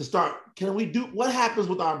to start, what happens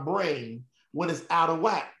with our brain when it's out of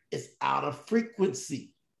whack? It's out of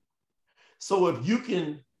frequency. So if you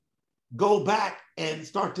can go back and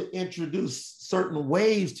start to introduce certain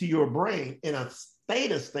waves to your brain in a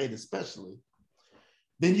theta state especially,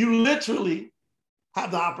 then you literally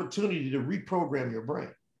have the opportunity to reprogram your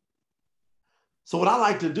brain. So what I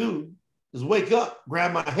like to do is wake up,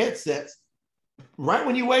 grab my headsets. Right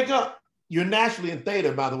when you wake up, you're naturally in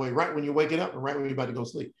theta, by the way, right when you're waking up and right when you're about to go to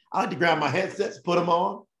sleep. I like to grab my headsets, put them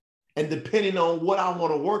on, and depending on what I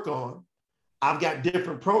want to work on, I've got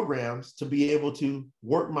different programs to be able to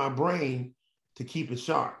work my brain to keep it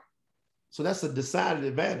sharp. So that's a decided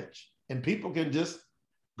advantage. And people can just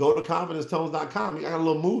go to ConfidenceTones.com. I got a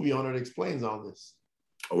little movie on it that explains all this.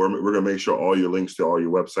 We're going to make sure all your links to all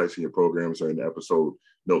your websites and your programs are in the episode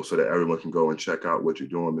notes so that everyone can go and check out what you're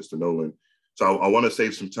doing, Mr. Noland. So I want to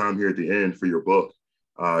save some time here at the end for your book,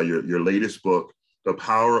 your latest book, The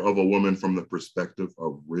Power of a Woman from the Perspective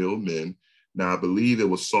of Real Men. Now, I believe it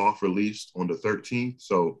was soft released on the 13th,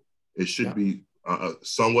 so it should be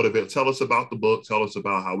somewhat available. Tell us about the book. Tell us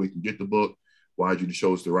about how we can get the book. Why you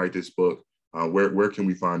chose to write this book. Where can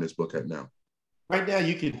we find this book at now? Right now,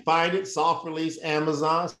 you can find it, soft release,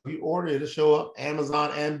 Amazon. So if you order it, it'll show up,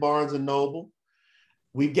 Amazon and Barnes & Noble.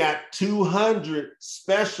 We've got 200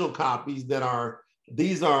 special copies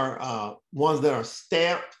these are ones that are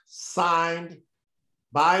stamped, signed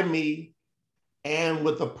by me, and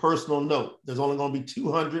with a personal note. There's only going to be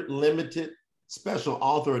 200 limited special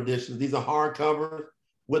author editions. These are hardcover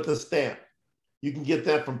with a stamp. You can get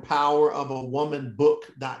that from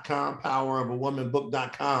powerofawomanbook.com,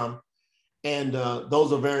 powerofawomanbook.com. And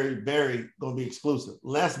those are very, very going to be exclusive.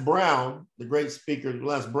 Les Brown, the great speaker,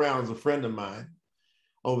 Les Brown is a friend of mine.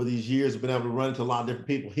 Over these years, I've been able to run into a lot of different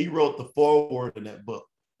people. He wrote the foreword in that book.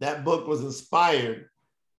 That book was inspired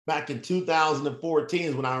back in 2014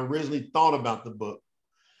 is when I originally thought about the book.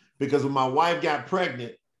 Because when my wife got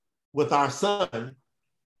pregnant with our son,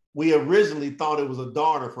 we originally thought it was a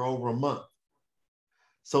daughter for over a month.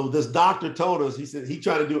 So this doctor told us, he said, he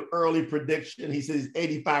tried to do early prediction. He said he's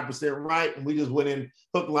 85% right. And we just went in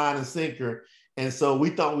hook, line, and sinker. And so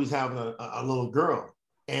we thought we was having a little girl.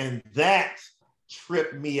 And that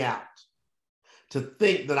tripped me out to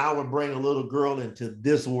think that I would bring a little girl into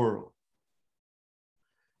this world.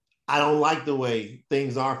 I don't like the way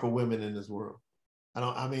things are for women in this world.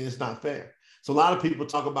 I mean, it's not fair. So a lot of people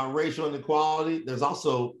talk about racial inequality. There's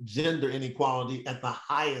also gender inequality at the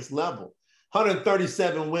highest level.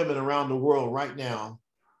 137 women around the world right now,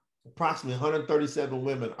 approximately 137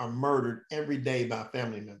 women are murdered every day by a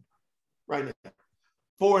family member. Right now,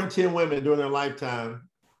 4 in 10 women during their lifetime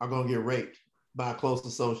are going to get raped by a close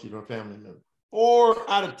associate or family member. 4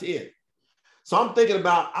 out of 10. So I'm thinking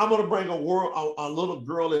about, I'm going to bring a little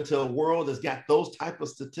girl into a world that's got those type of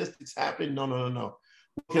statistics happening. No.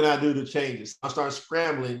 What can I do to change it? I start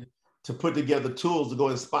scrambling to put together tools to go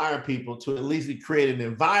inspire people to at least create an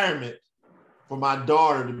environment for my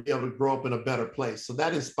daughter to be able to grow up in a better place. So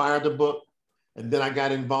that inspired the book. And then I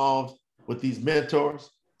got involved with these mentors.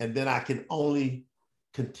 And then I can only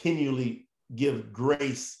continually give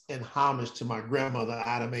grace and homage to my grandmother,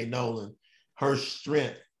 Jay Noland. Her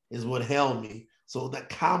strength is what held me. So that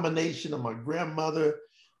combination of my grandmother,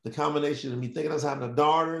 the combination of me thinking I was having a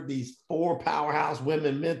daughter, these 4 powerhouse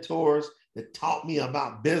women mentors that taught me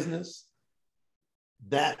about business,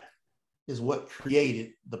 that is what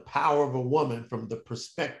created the power of a woman from the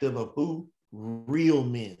perspective of who? Real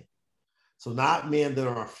men. So not men that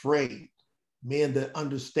are afraid, men that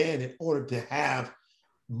understand in order to have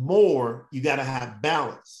more, you got to have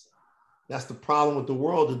balance. That's the problem with the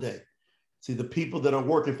world today. See, the people that are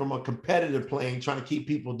working from a competitive plane, trying to keep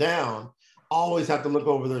people down, always have to look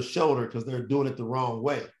over their shoulder because they're doing it the wrong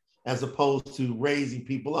way, as opposed to raising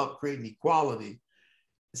people up, creating equality.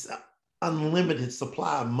 It's an unlimited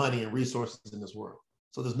supply of money and resources in this world.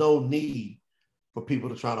 So there's no need for people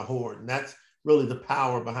to try to hoard. And that's really the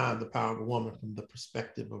power behind the power of a woman from the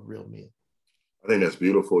perspective of real men. I think that's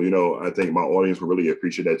beautiful. I think my audience will really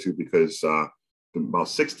appreciate that too, because about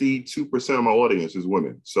 62% of my audience is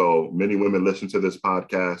women. So many women listen to this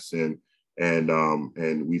podcast,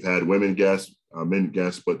 and we've had women guests, men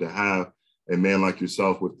guests, but to have a man like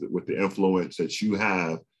yourself with the influence that you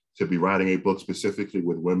have to be writing a book specifically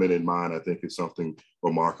with women in mind, I think is something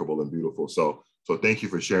remarkable and beautiful. So thank you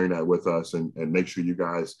for sharing that with us, and make sure you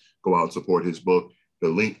guys go out and support his book. The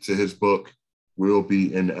link to his book will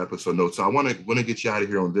be in the episode notes. So I want to get you out of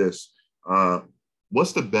here on this.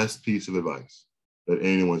 What's the best piece of advice that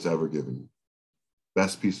anyone's ever given you?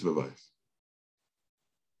 Best piece of advice.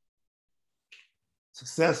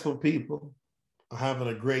 Successful people are having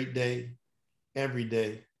a great day every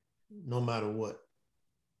day, no matter what.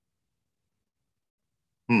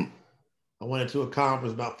 I went into a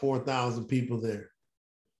conference, about 4,000 people there.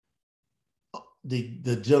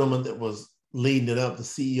 The gentleman that was leading it up, the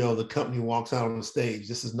CEO of the company, walks out on the stage.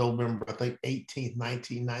 This is November, I think, 18th,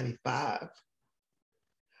 1995.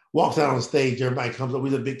 Walks out on the stage, everybody comes up.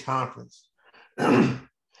 We had a big conference.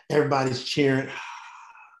 Everybody's cheering.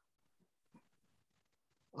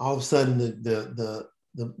 All of a sudden, the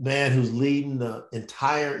man who's leading the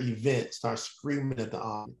entire event starts screaming at the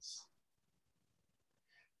audience.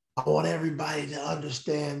 I want everybody to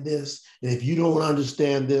understand this. And if you don't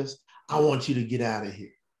understand this, I want you to get out of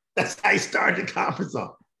here. That's how he started the conference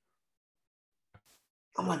off.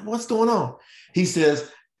 I'm like, what's going on? He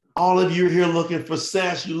says, all of you are here looking for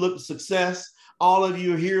success. You look for success. All of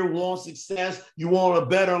you here want success. You want a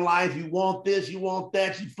better life. You want this, you want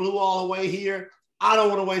that. You flew all the way here. I don't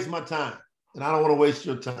want to waste my time, and I don't want to waste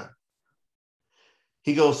your time.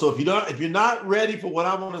 He goes, so if you're not ready for what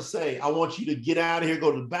I want to say, I want you to get out of here,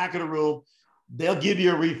 go to the back of the room. They'll give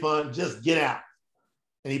you a refund. Just get out.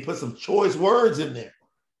 And he put some choice words in there.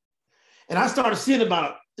 And I started seeing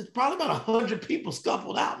it's probably about 100 people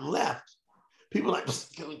scuffled out and left. People like,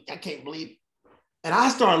 I can't believe it. And I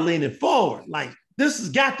started leaning forward, like, this has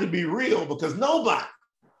got to be real, because nobody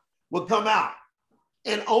would come out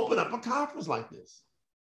and open up a conference like this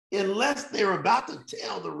unless they're about to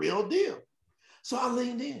tell the real deal. So I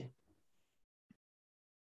leaned in.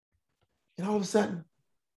 And all of a sudden,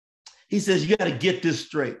 he says, you got to get this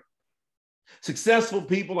straight. Successful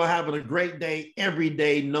people are having a great day every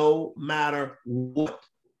day, no matter what.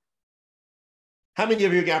 How many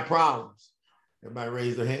of you got problems? Everybody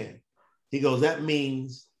raised their hand. He goes, that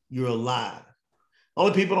means you're alive.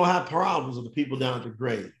 Only people don't have problems are the people down at the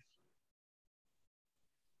grave.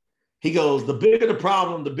 He goes, the bigger the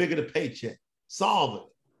problem, the bigger the paycheck. Solve it.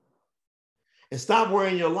 And stop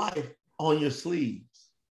wearing your life on your sleeves.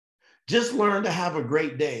 Just learn to have a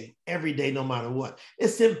great day every day, no matter what.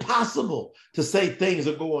 It's impossible to say things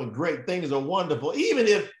are going great, things are wonderful. Even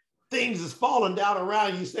if things is falling down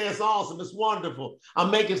around you, say it's awesome, it's wonderful, I'm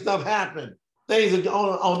making stuff happen. Things are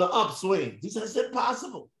on the upswing. He says it's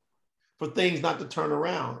impossible for things not to turn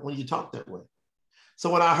around when you talk that way. So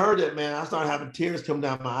when I heard that, man, I started having tears come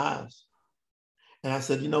down my eyes. And I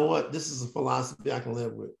said, you know what? This is a philosophy I can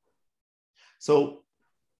live with. So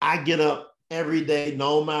I get up every day,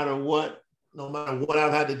 no matter what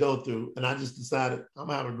I've had to go through. And I just decided I'm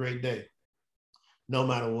gonna have a great day, no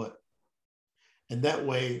matter what. And that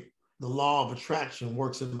way, the law of attraction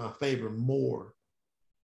works in my favor more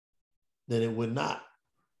than it would not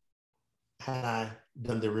had I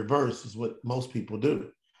done the reverse, is what most people do.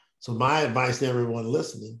 So my advice to everyone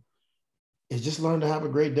listening is just learn to have a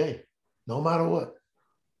great day, no matter what.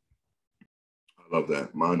 I love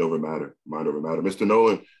that. Mind over matter. Mind over matter. Mr.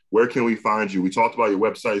 Noland, where can we find you? We talked about your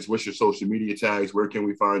websites. What's your social media tags? Where can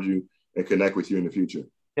we find you and connect with you in the future?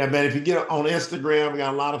 Yeah, man, if you get on Instagram, we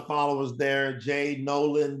got a lot of followers there. Jay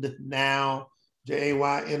Noland now,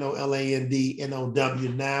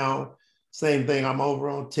 JayNolandNOW now. Same thing. I'm over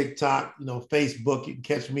on TikTok, Facebook. You can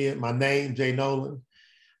catch me at my name, Jay Noland.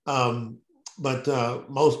 But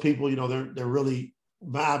most people, they're really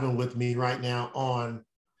vibing with me right now on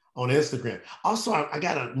Instagram. Also, I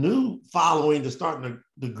got a new following that's starting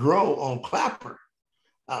to grow on Clapper,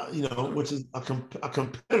 which is a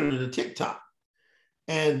competitor to TikTok.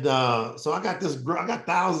 And so I got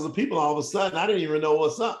thousands of people all of a sudden. I didn't even know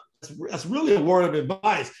what's up. That's really a word of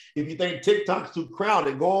advice. If you think TikTok's too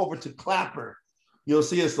crowded, go over to Clapper. You'll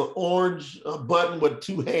see it's the orange button with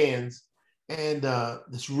two hands. And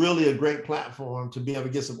it's really a great platform to be able to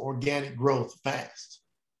get some organic growth fast.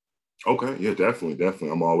 Okay. Yeah, definitely.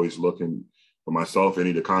 I'm always looking for myself,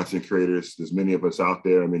 any of the content creators. There's many of us out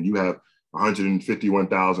there. I mean, you have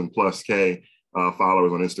 151,000 plus K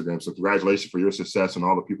followers on Instagram. So congratulations for your success and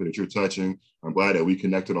all the people that you're touching. I'm glad that we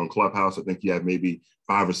connected on Clubhouse. I think you have maybe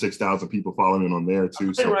 5,000 or 6,000 people following on there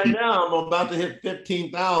too. So now I'm about to hit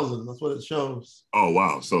 15,000. That's what it shows. Oh,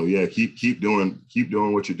 wow. So yeah, keep doing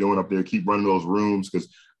what you're doing up there. Keep running those rooms, because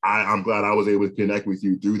I'm glad I was able to connect with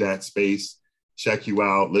you through that space, check you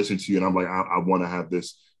out, listen to you. And I'm like, I want to have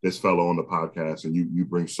this fellow on the podcast, and you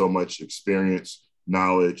bring so much experience,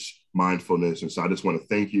 knowledge, mindfulness. And so I just want to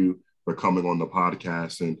thank you for coming on the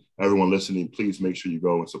podcast. And everyone listening, please make sure you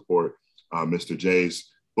go and support Mr. Jay's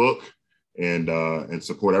book and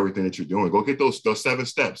support everything that you're doing. Go get those 7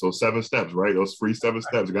 steps, right? Those free 7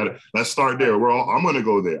 steps. Let's start there. I'm going to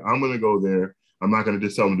go there. I'm not going to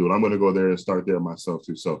just tell them to do it. I'm going to go there and start there myself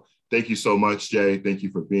too. So thank you so much, Jay. Thank you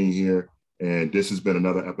for being here. And this has been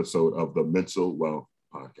another episode of the Mental Wealth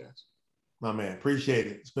Podcast. My man, appreciate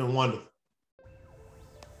it. It's been wonderful.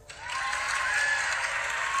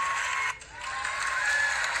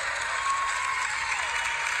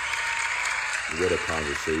 What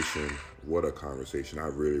a conversation. I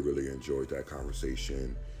really, really enjoyed that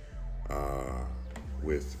conversation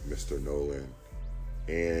with Mr. Noland.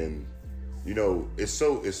 And, it's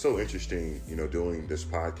so interesting, doing this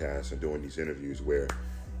podcast and doing these interviews where,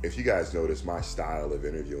 if you guys notice, my style of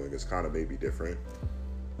interviewing is kind of maybe different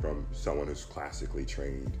from someone who's classically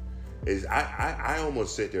trained. I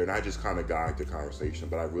almost sit there and I just kind of guide the conversation,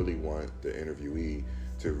 but I really want the interviewee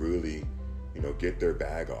to really get their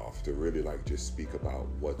bag off, to really just speak about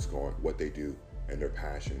what they do and their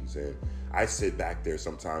passions. And I sit back there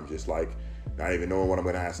sometimes just not even knowing what I'm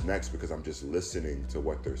going to ask next, because I'm just listening to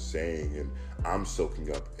what they're saying and I'm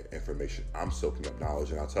soaking up information. I'm soaking up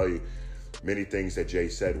knowledge. And I'll tell you, many things that Jay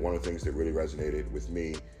said, one of the things that really resonated with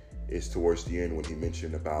me is towards the end when he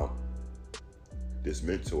mentioned about this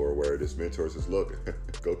mentor, where this mentor says, look,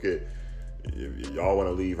 go get, if y'all want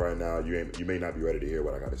to leave right now, you may not be ready to hear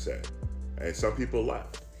what I got to say. And some people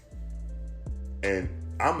left. And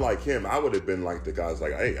I'm like him. I would have been like the guys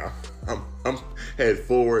like, hey, I'm head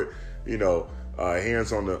forward,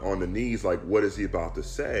 hands on the knees. Like, what is he about to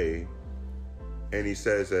say? And he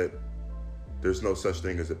says that there's no such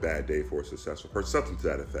thing as a bad day for a successful person, something to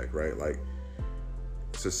that effect, right? Like,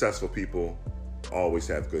 successful people always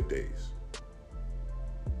have good days.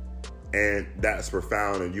 And that's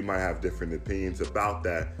profound, and you might have different opinions about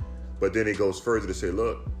that. But then it goes further to say,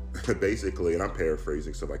 look, basically, and I'm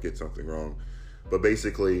paraphrasing, so if I get something wrong, but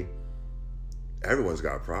basically, everyone's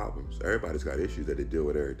got problems. Everybody's got issues that they deal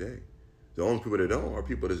with every day. The only people that don't are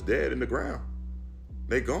people that's dead in the ground.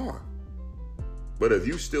 They're gone. But if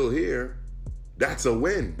you still here, that's a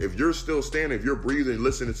win. If you're still standing, if you're breathing,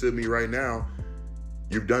 listening to me right now,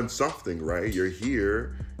 you've done something right. You're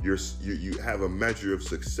here. You have a measure of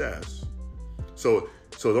success. So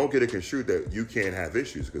don't get it construed that you can't have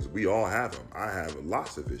issues, because we all have them. I have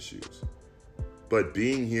lots of issues. But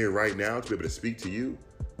being here right now to be able to speak to you,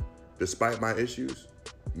 despite my issues,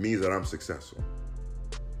 means that I'm successful.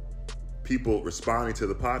 People responding to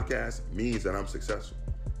the podcast means that I'm successful.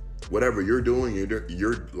 Whatever you're doing in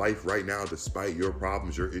your life right now, despite your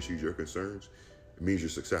problems, your issues, your concerns, it means you're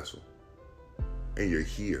successful. And you're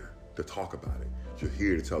here to talk about it. You're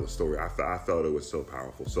here to tell the story. I felt it was so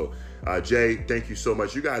powerful. So, Jay, thank you so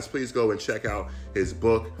much. You guys, please go and check out his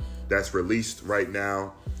book that's released right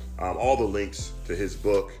now. All the links to his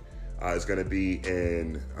book is going to be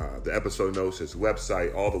in the episode notes, his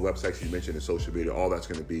website, all the websites you mentioned in social media. All that's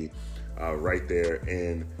going to be right there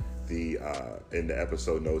in the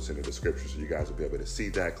episode notes and the description, so you guys will be able to see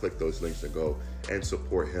that. Click those links and go and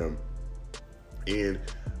support him. And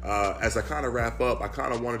as I kind of wrap up, I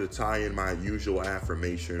kind of wanted to tie in my usual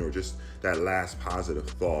affirmation, or just that last positive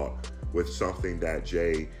thought, with something that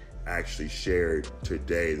Jay actually shared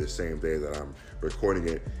today, the same day that I'm recording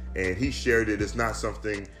it. And he shared it. It's not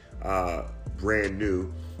something brand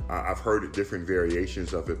new. I've heard different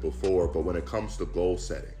variations of it before, but when it comes to goal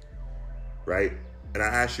setting, right? And I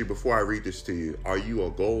ask you before I read this to you, are you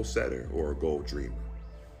a goal setter or a goal dreamer?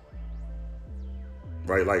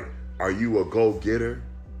 Right? Like, are you a go-getter,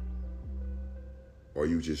 or are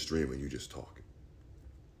you just dreaming, you just talking?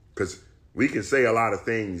 Because we can say a lot of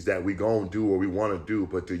things that we gonna do or we want to do,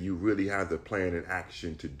 but do you really have the plan and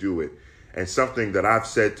action to do it? And something that I've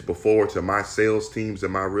said before to my sales teams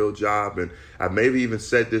in my real job, and I've maybe even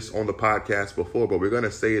said this on the podcast before, but we're going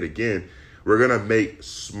to say it again. We're going to make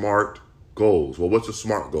smart goals. Well, what's a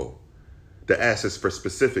smart goal? The S is for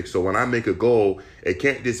specific. So when I make a goal, it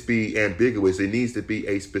can't just be ambiguous. It needs to be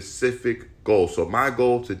a specific goal. So my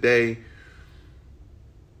goal today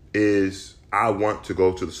is I want to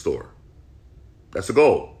go to the store. That's a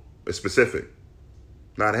goal. It's specific.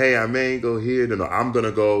 Not, hey, I may go here. No, I'm going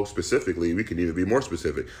to go specifically. We can even be more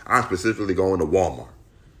specific. I'm specifically going to Walmart.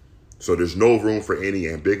 So there's no room for any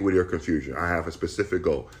ambiguity or confusion. I have a specific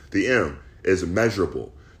goal. The M is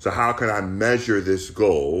measurable. So how can I measure this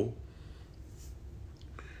goal?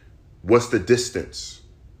 What's the distance?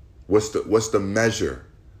 What's the measure,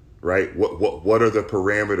 right? What are the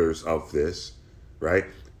parameters of this, right?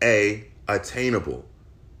 A, attainable.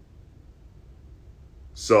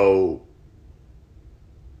 So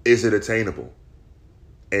is it attainable?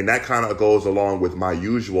 And that kind of goes along with my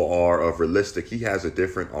usual R of realistic. He has a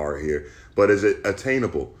different R here, but is it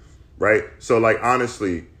attainable, right? So like,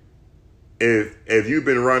 honestly, if you've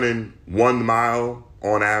been running 1 mile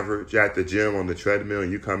on average at the gym on the treadmill,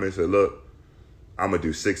 and you come in and say, look, I'm going to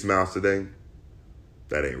do 6 miles today,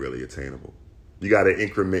 that ain't really attainable. You got to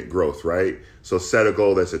increment growth, right? So set a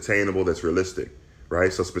goal that's attainable, that's realistic,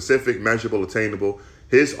 right? So specific, measurable, attainable.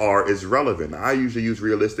 His R is relevant. I usually use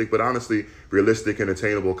realistic, but honestly, realistic and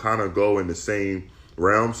attainable kind of go in the same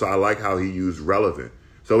realm. So I like how he used relevant.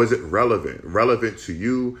 So is it relevant? Relevant to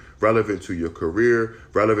you, relevant to your career,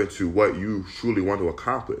 relevant to what you truly want to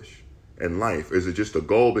accomplish in life? Is it just a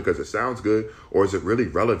goal because it sounds good, or is it really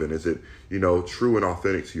relevant? Is it, true and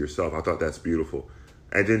authentic to yourself? I thought that's beautiful.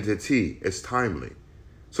 And then the T, it's timely.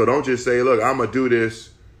 So don't just say, look, I'm going to do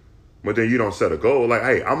this, but then you don't set a goal. Like,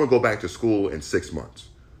 hey, I'm going to go back to school in 6 months.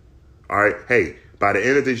 All right. Hey, by the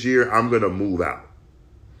end of this year, I'm going to move out.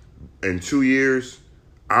 In 2 years,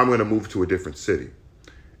 I'm going to move to a different city.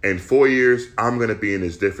 In 4 years, I'm going to be in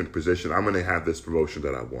this different position. I'm going to have this promotion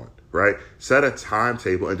that I want, right? Set a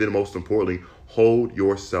timetable. And then most importantly, hold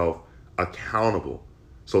yourself accountable.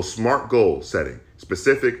 So smart goal setting,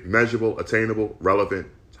 specific, measurable, attainable, relevant,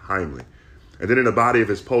 timely. And then in the body of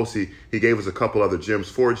his post, he gave us a couple other gems,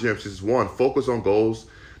 4 gems. This is 1, focus on goals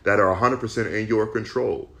that are 100% in your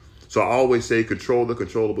control. So I always say control the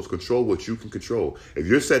controllables, control what you can control. If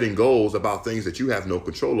you're setting goals about things that you have no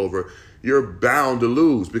control over, you're bound to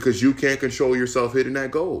lose because you can't control yourself hitting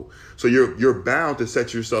that goal. So you're bound to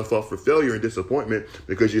set yourself up for failure and disappointment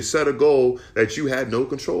because you set a goal that you had no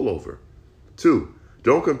control over. 2,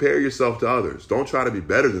 don't compare yourself to others. Don't try to be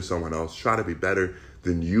better than someone else. Try to be better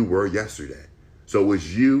than you were yesterday. So it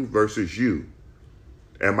was you versus you.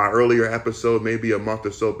 And my earlier episode, maybe a month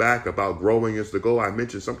or so back, about growing is the goal, I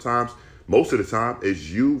mentioned sometimes, most of the time, it's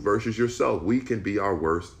you versus yourself. We can be our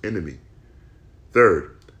worst enemy.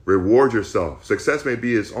 3rd, reward yourself. Success may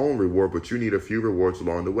be its own reward, but you need a few rewards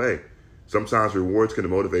along the way. Sometimes rewards can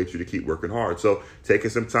motivate you to keep working hard. So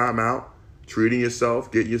taking some time out treating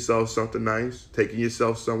yourself, getting yourself something nice, taking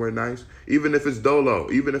yourself somewhere nice, even if it's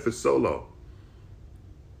dolo, even if it's solo.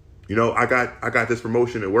 You know, I got this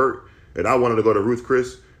promotion at work, and I wanted to go to Ruth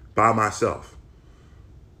Chris by myself.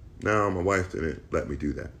 Now, my wife didn't let me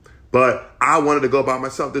do that. But I wanted to go by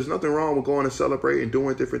myself. There's nothing wrong with going to celebrate and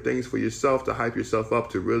doing different things for yourself to hype yourself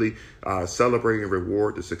up, to really celebrate and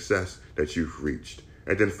reward the success that you've reached.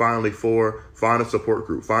 And then finally, 4, find a support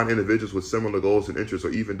group. Find individuals with similar goals and interests,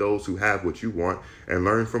 or even those who have what you want, and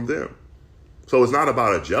learn from them. So it's not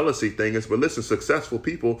about a jealousy thing. But listen, successful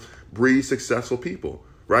people breed successful people,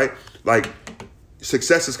 right? Like,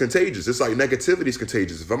 success is contagious. It's like negativity is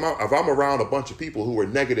contagious. If I'm around a bunch of people who are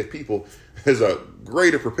negative people, there's a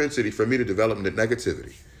greater propensity for me to develop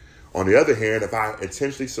negativity. On the other hand, if I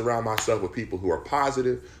intentionally surround myself with people who are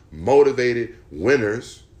positive, motivated,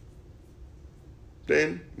 winners,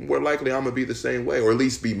 then more likely I'm going to be the same way, or at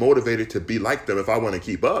least be motivated to be like them if I want to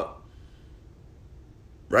keep up.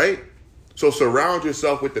 Right? So surround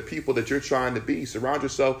yourself with the people that you're trying to be. Surround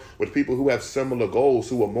yourself with people who have similar goals,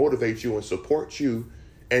 who will motivate you and support you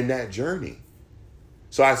in that journey.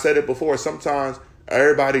 So I said it before, sometimes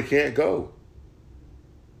everybody can't go.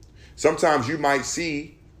 Sometimes you might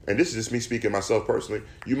see, and this is just me speaking myself personally,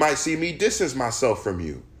 you might see me distance myself from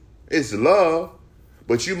you. It's love,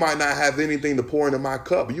 but you might not have anything to pour into my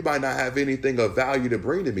cup. You might not have anything of value to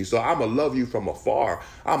bring to me. So I'm going to love you from afar.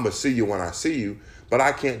 I'm going to see you when I see you. But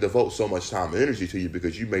I can't devote so much time and energy to you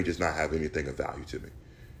because you may just not have anything of value to me.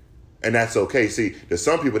 And that's okay. See, there's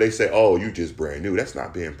some people, they say, oh, you just brand new. That's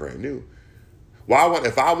not being brand new.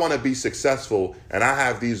 If I want to be successful and I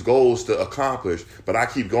have these goals to accomplish, but I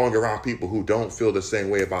keep going around people who don't feel the same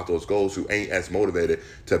way about those goals, who ain't as motivated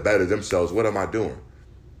to better themselves, what am I doing?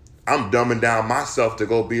 I'm dumbing down myself to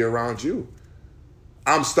go be around you.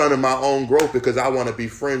 I'm stunning my own growth because I want to be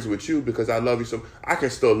friends with you because I love you. So I can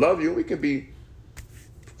still love you. We can be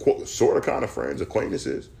sort of kind of friends,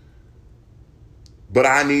 acquaintances. But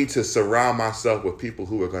I need to surround myself with people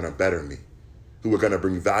who are going to better me, who are going to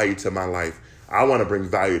bring value to my life. I want to bring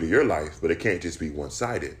value to your life, but it can't just be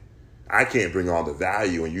one-sided. I can't bring all the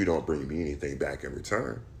value and you don't bring me anything back in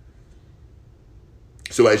return.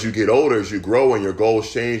 So as you get older, as you grow and your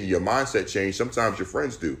goals change and your mindset change, sometimes your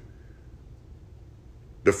friends do.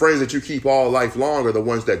 The friends that you keep all life long are the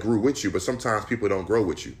ones that grew with you, but sometimes people don't grow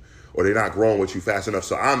with you, or they're not growing with you fast enough.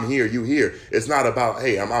 So I'm here, you here. It's not about,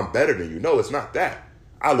 hey, I'm better than you. No, it's not that.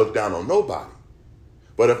 I look down on nobody.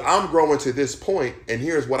 But if I'm growing to this point, and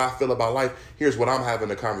here's what I feel about life, here's what I'm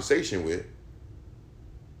having a conversation with,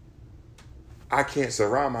 I can't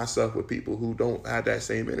surround myself with people who don't have that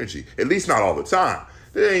same energy. At least not all the time.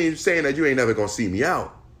 They ain't saying that you ain't never going to see me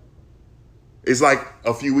out. It's like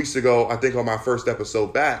a few weeks ago, I think on my first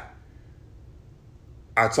episode back,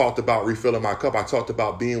 I talked about refilling my cup. I talked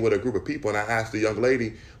about being with a group of people, and I asked the young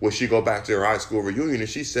lady, would she go back to her high school reunion? And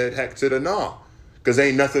she said, heck to the no, because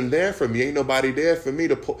ain't nothing there for me. Ain't nobody there for me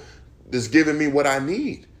to just giving me what I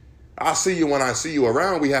need. I'll see you when I see you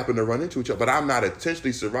around. We happen to run into each other, but I'm not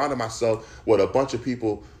intentionally surrounding myself with a bunch of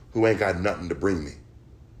people who ain't got nothing to bring me.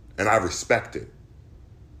 And I respect it,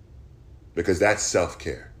 because that's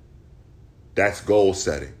self-care. That's goal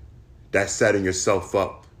setting. That's setting yourself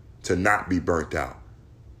up to not be burnt out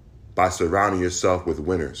by surrounding yourself with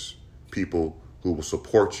winners, people who will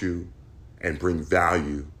support you and bring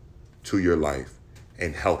value to your life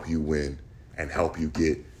and help you win and help you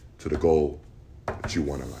get to the goal that you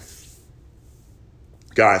want in life.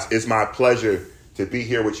 Guys, it's my pleasure to be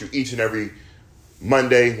here with you each and every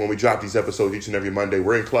Monday when we drop these episodes each and every Monday.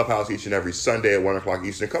 We're in Clubhouse each and every Sunday at 1 o'clock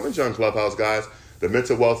Eastern. Come and join Clubhouse, guys. The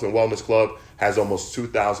Mental Wealth and Wellness Club has almost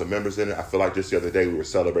 2,000 members in it. I feel like just the other day we were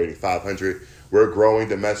celebrating 500. We're growing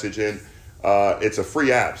the messaging. It's a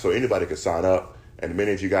free app, so anybody can sign up. And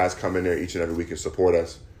many of you guys come in there each and every week and support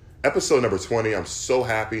us. Episode number 20, I'm so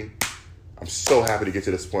happy. I'm so happy to get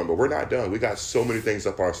to this point, but we're not done. We got so many things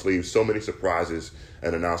up our sleeves, so many surprises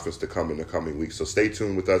and announcements to come in the coming weeks. So stay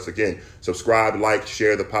tuned with us. Again, subscribe, like,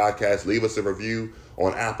 share the podcast, leave us a review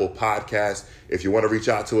on Apple Podcasts. If you want to reach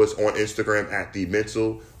out to us on Instagram at the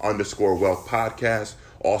mental_wealth podcast.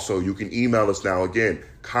 Also, you can email us now. Again,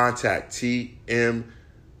 contact TMWP,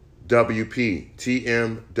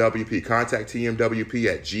 contact TMWP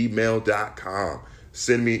at gmail.com.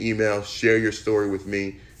 Send me an email, share your story with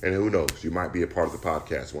me, and who knows, you might be a part of the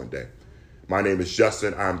podcast one day. My name is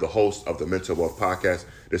Justin. I'm the host of the Mental Wealth Podcast.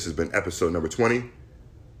 This has been episode number 20.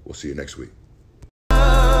 We'll see you next week.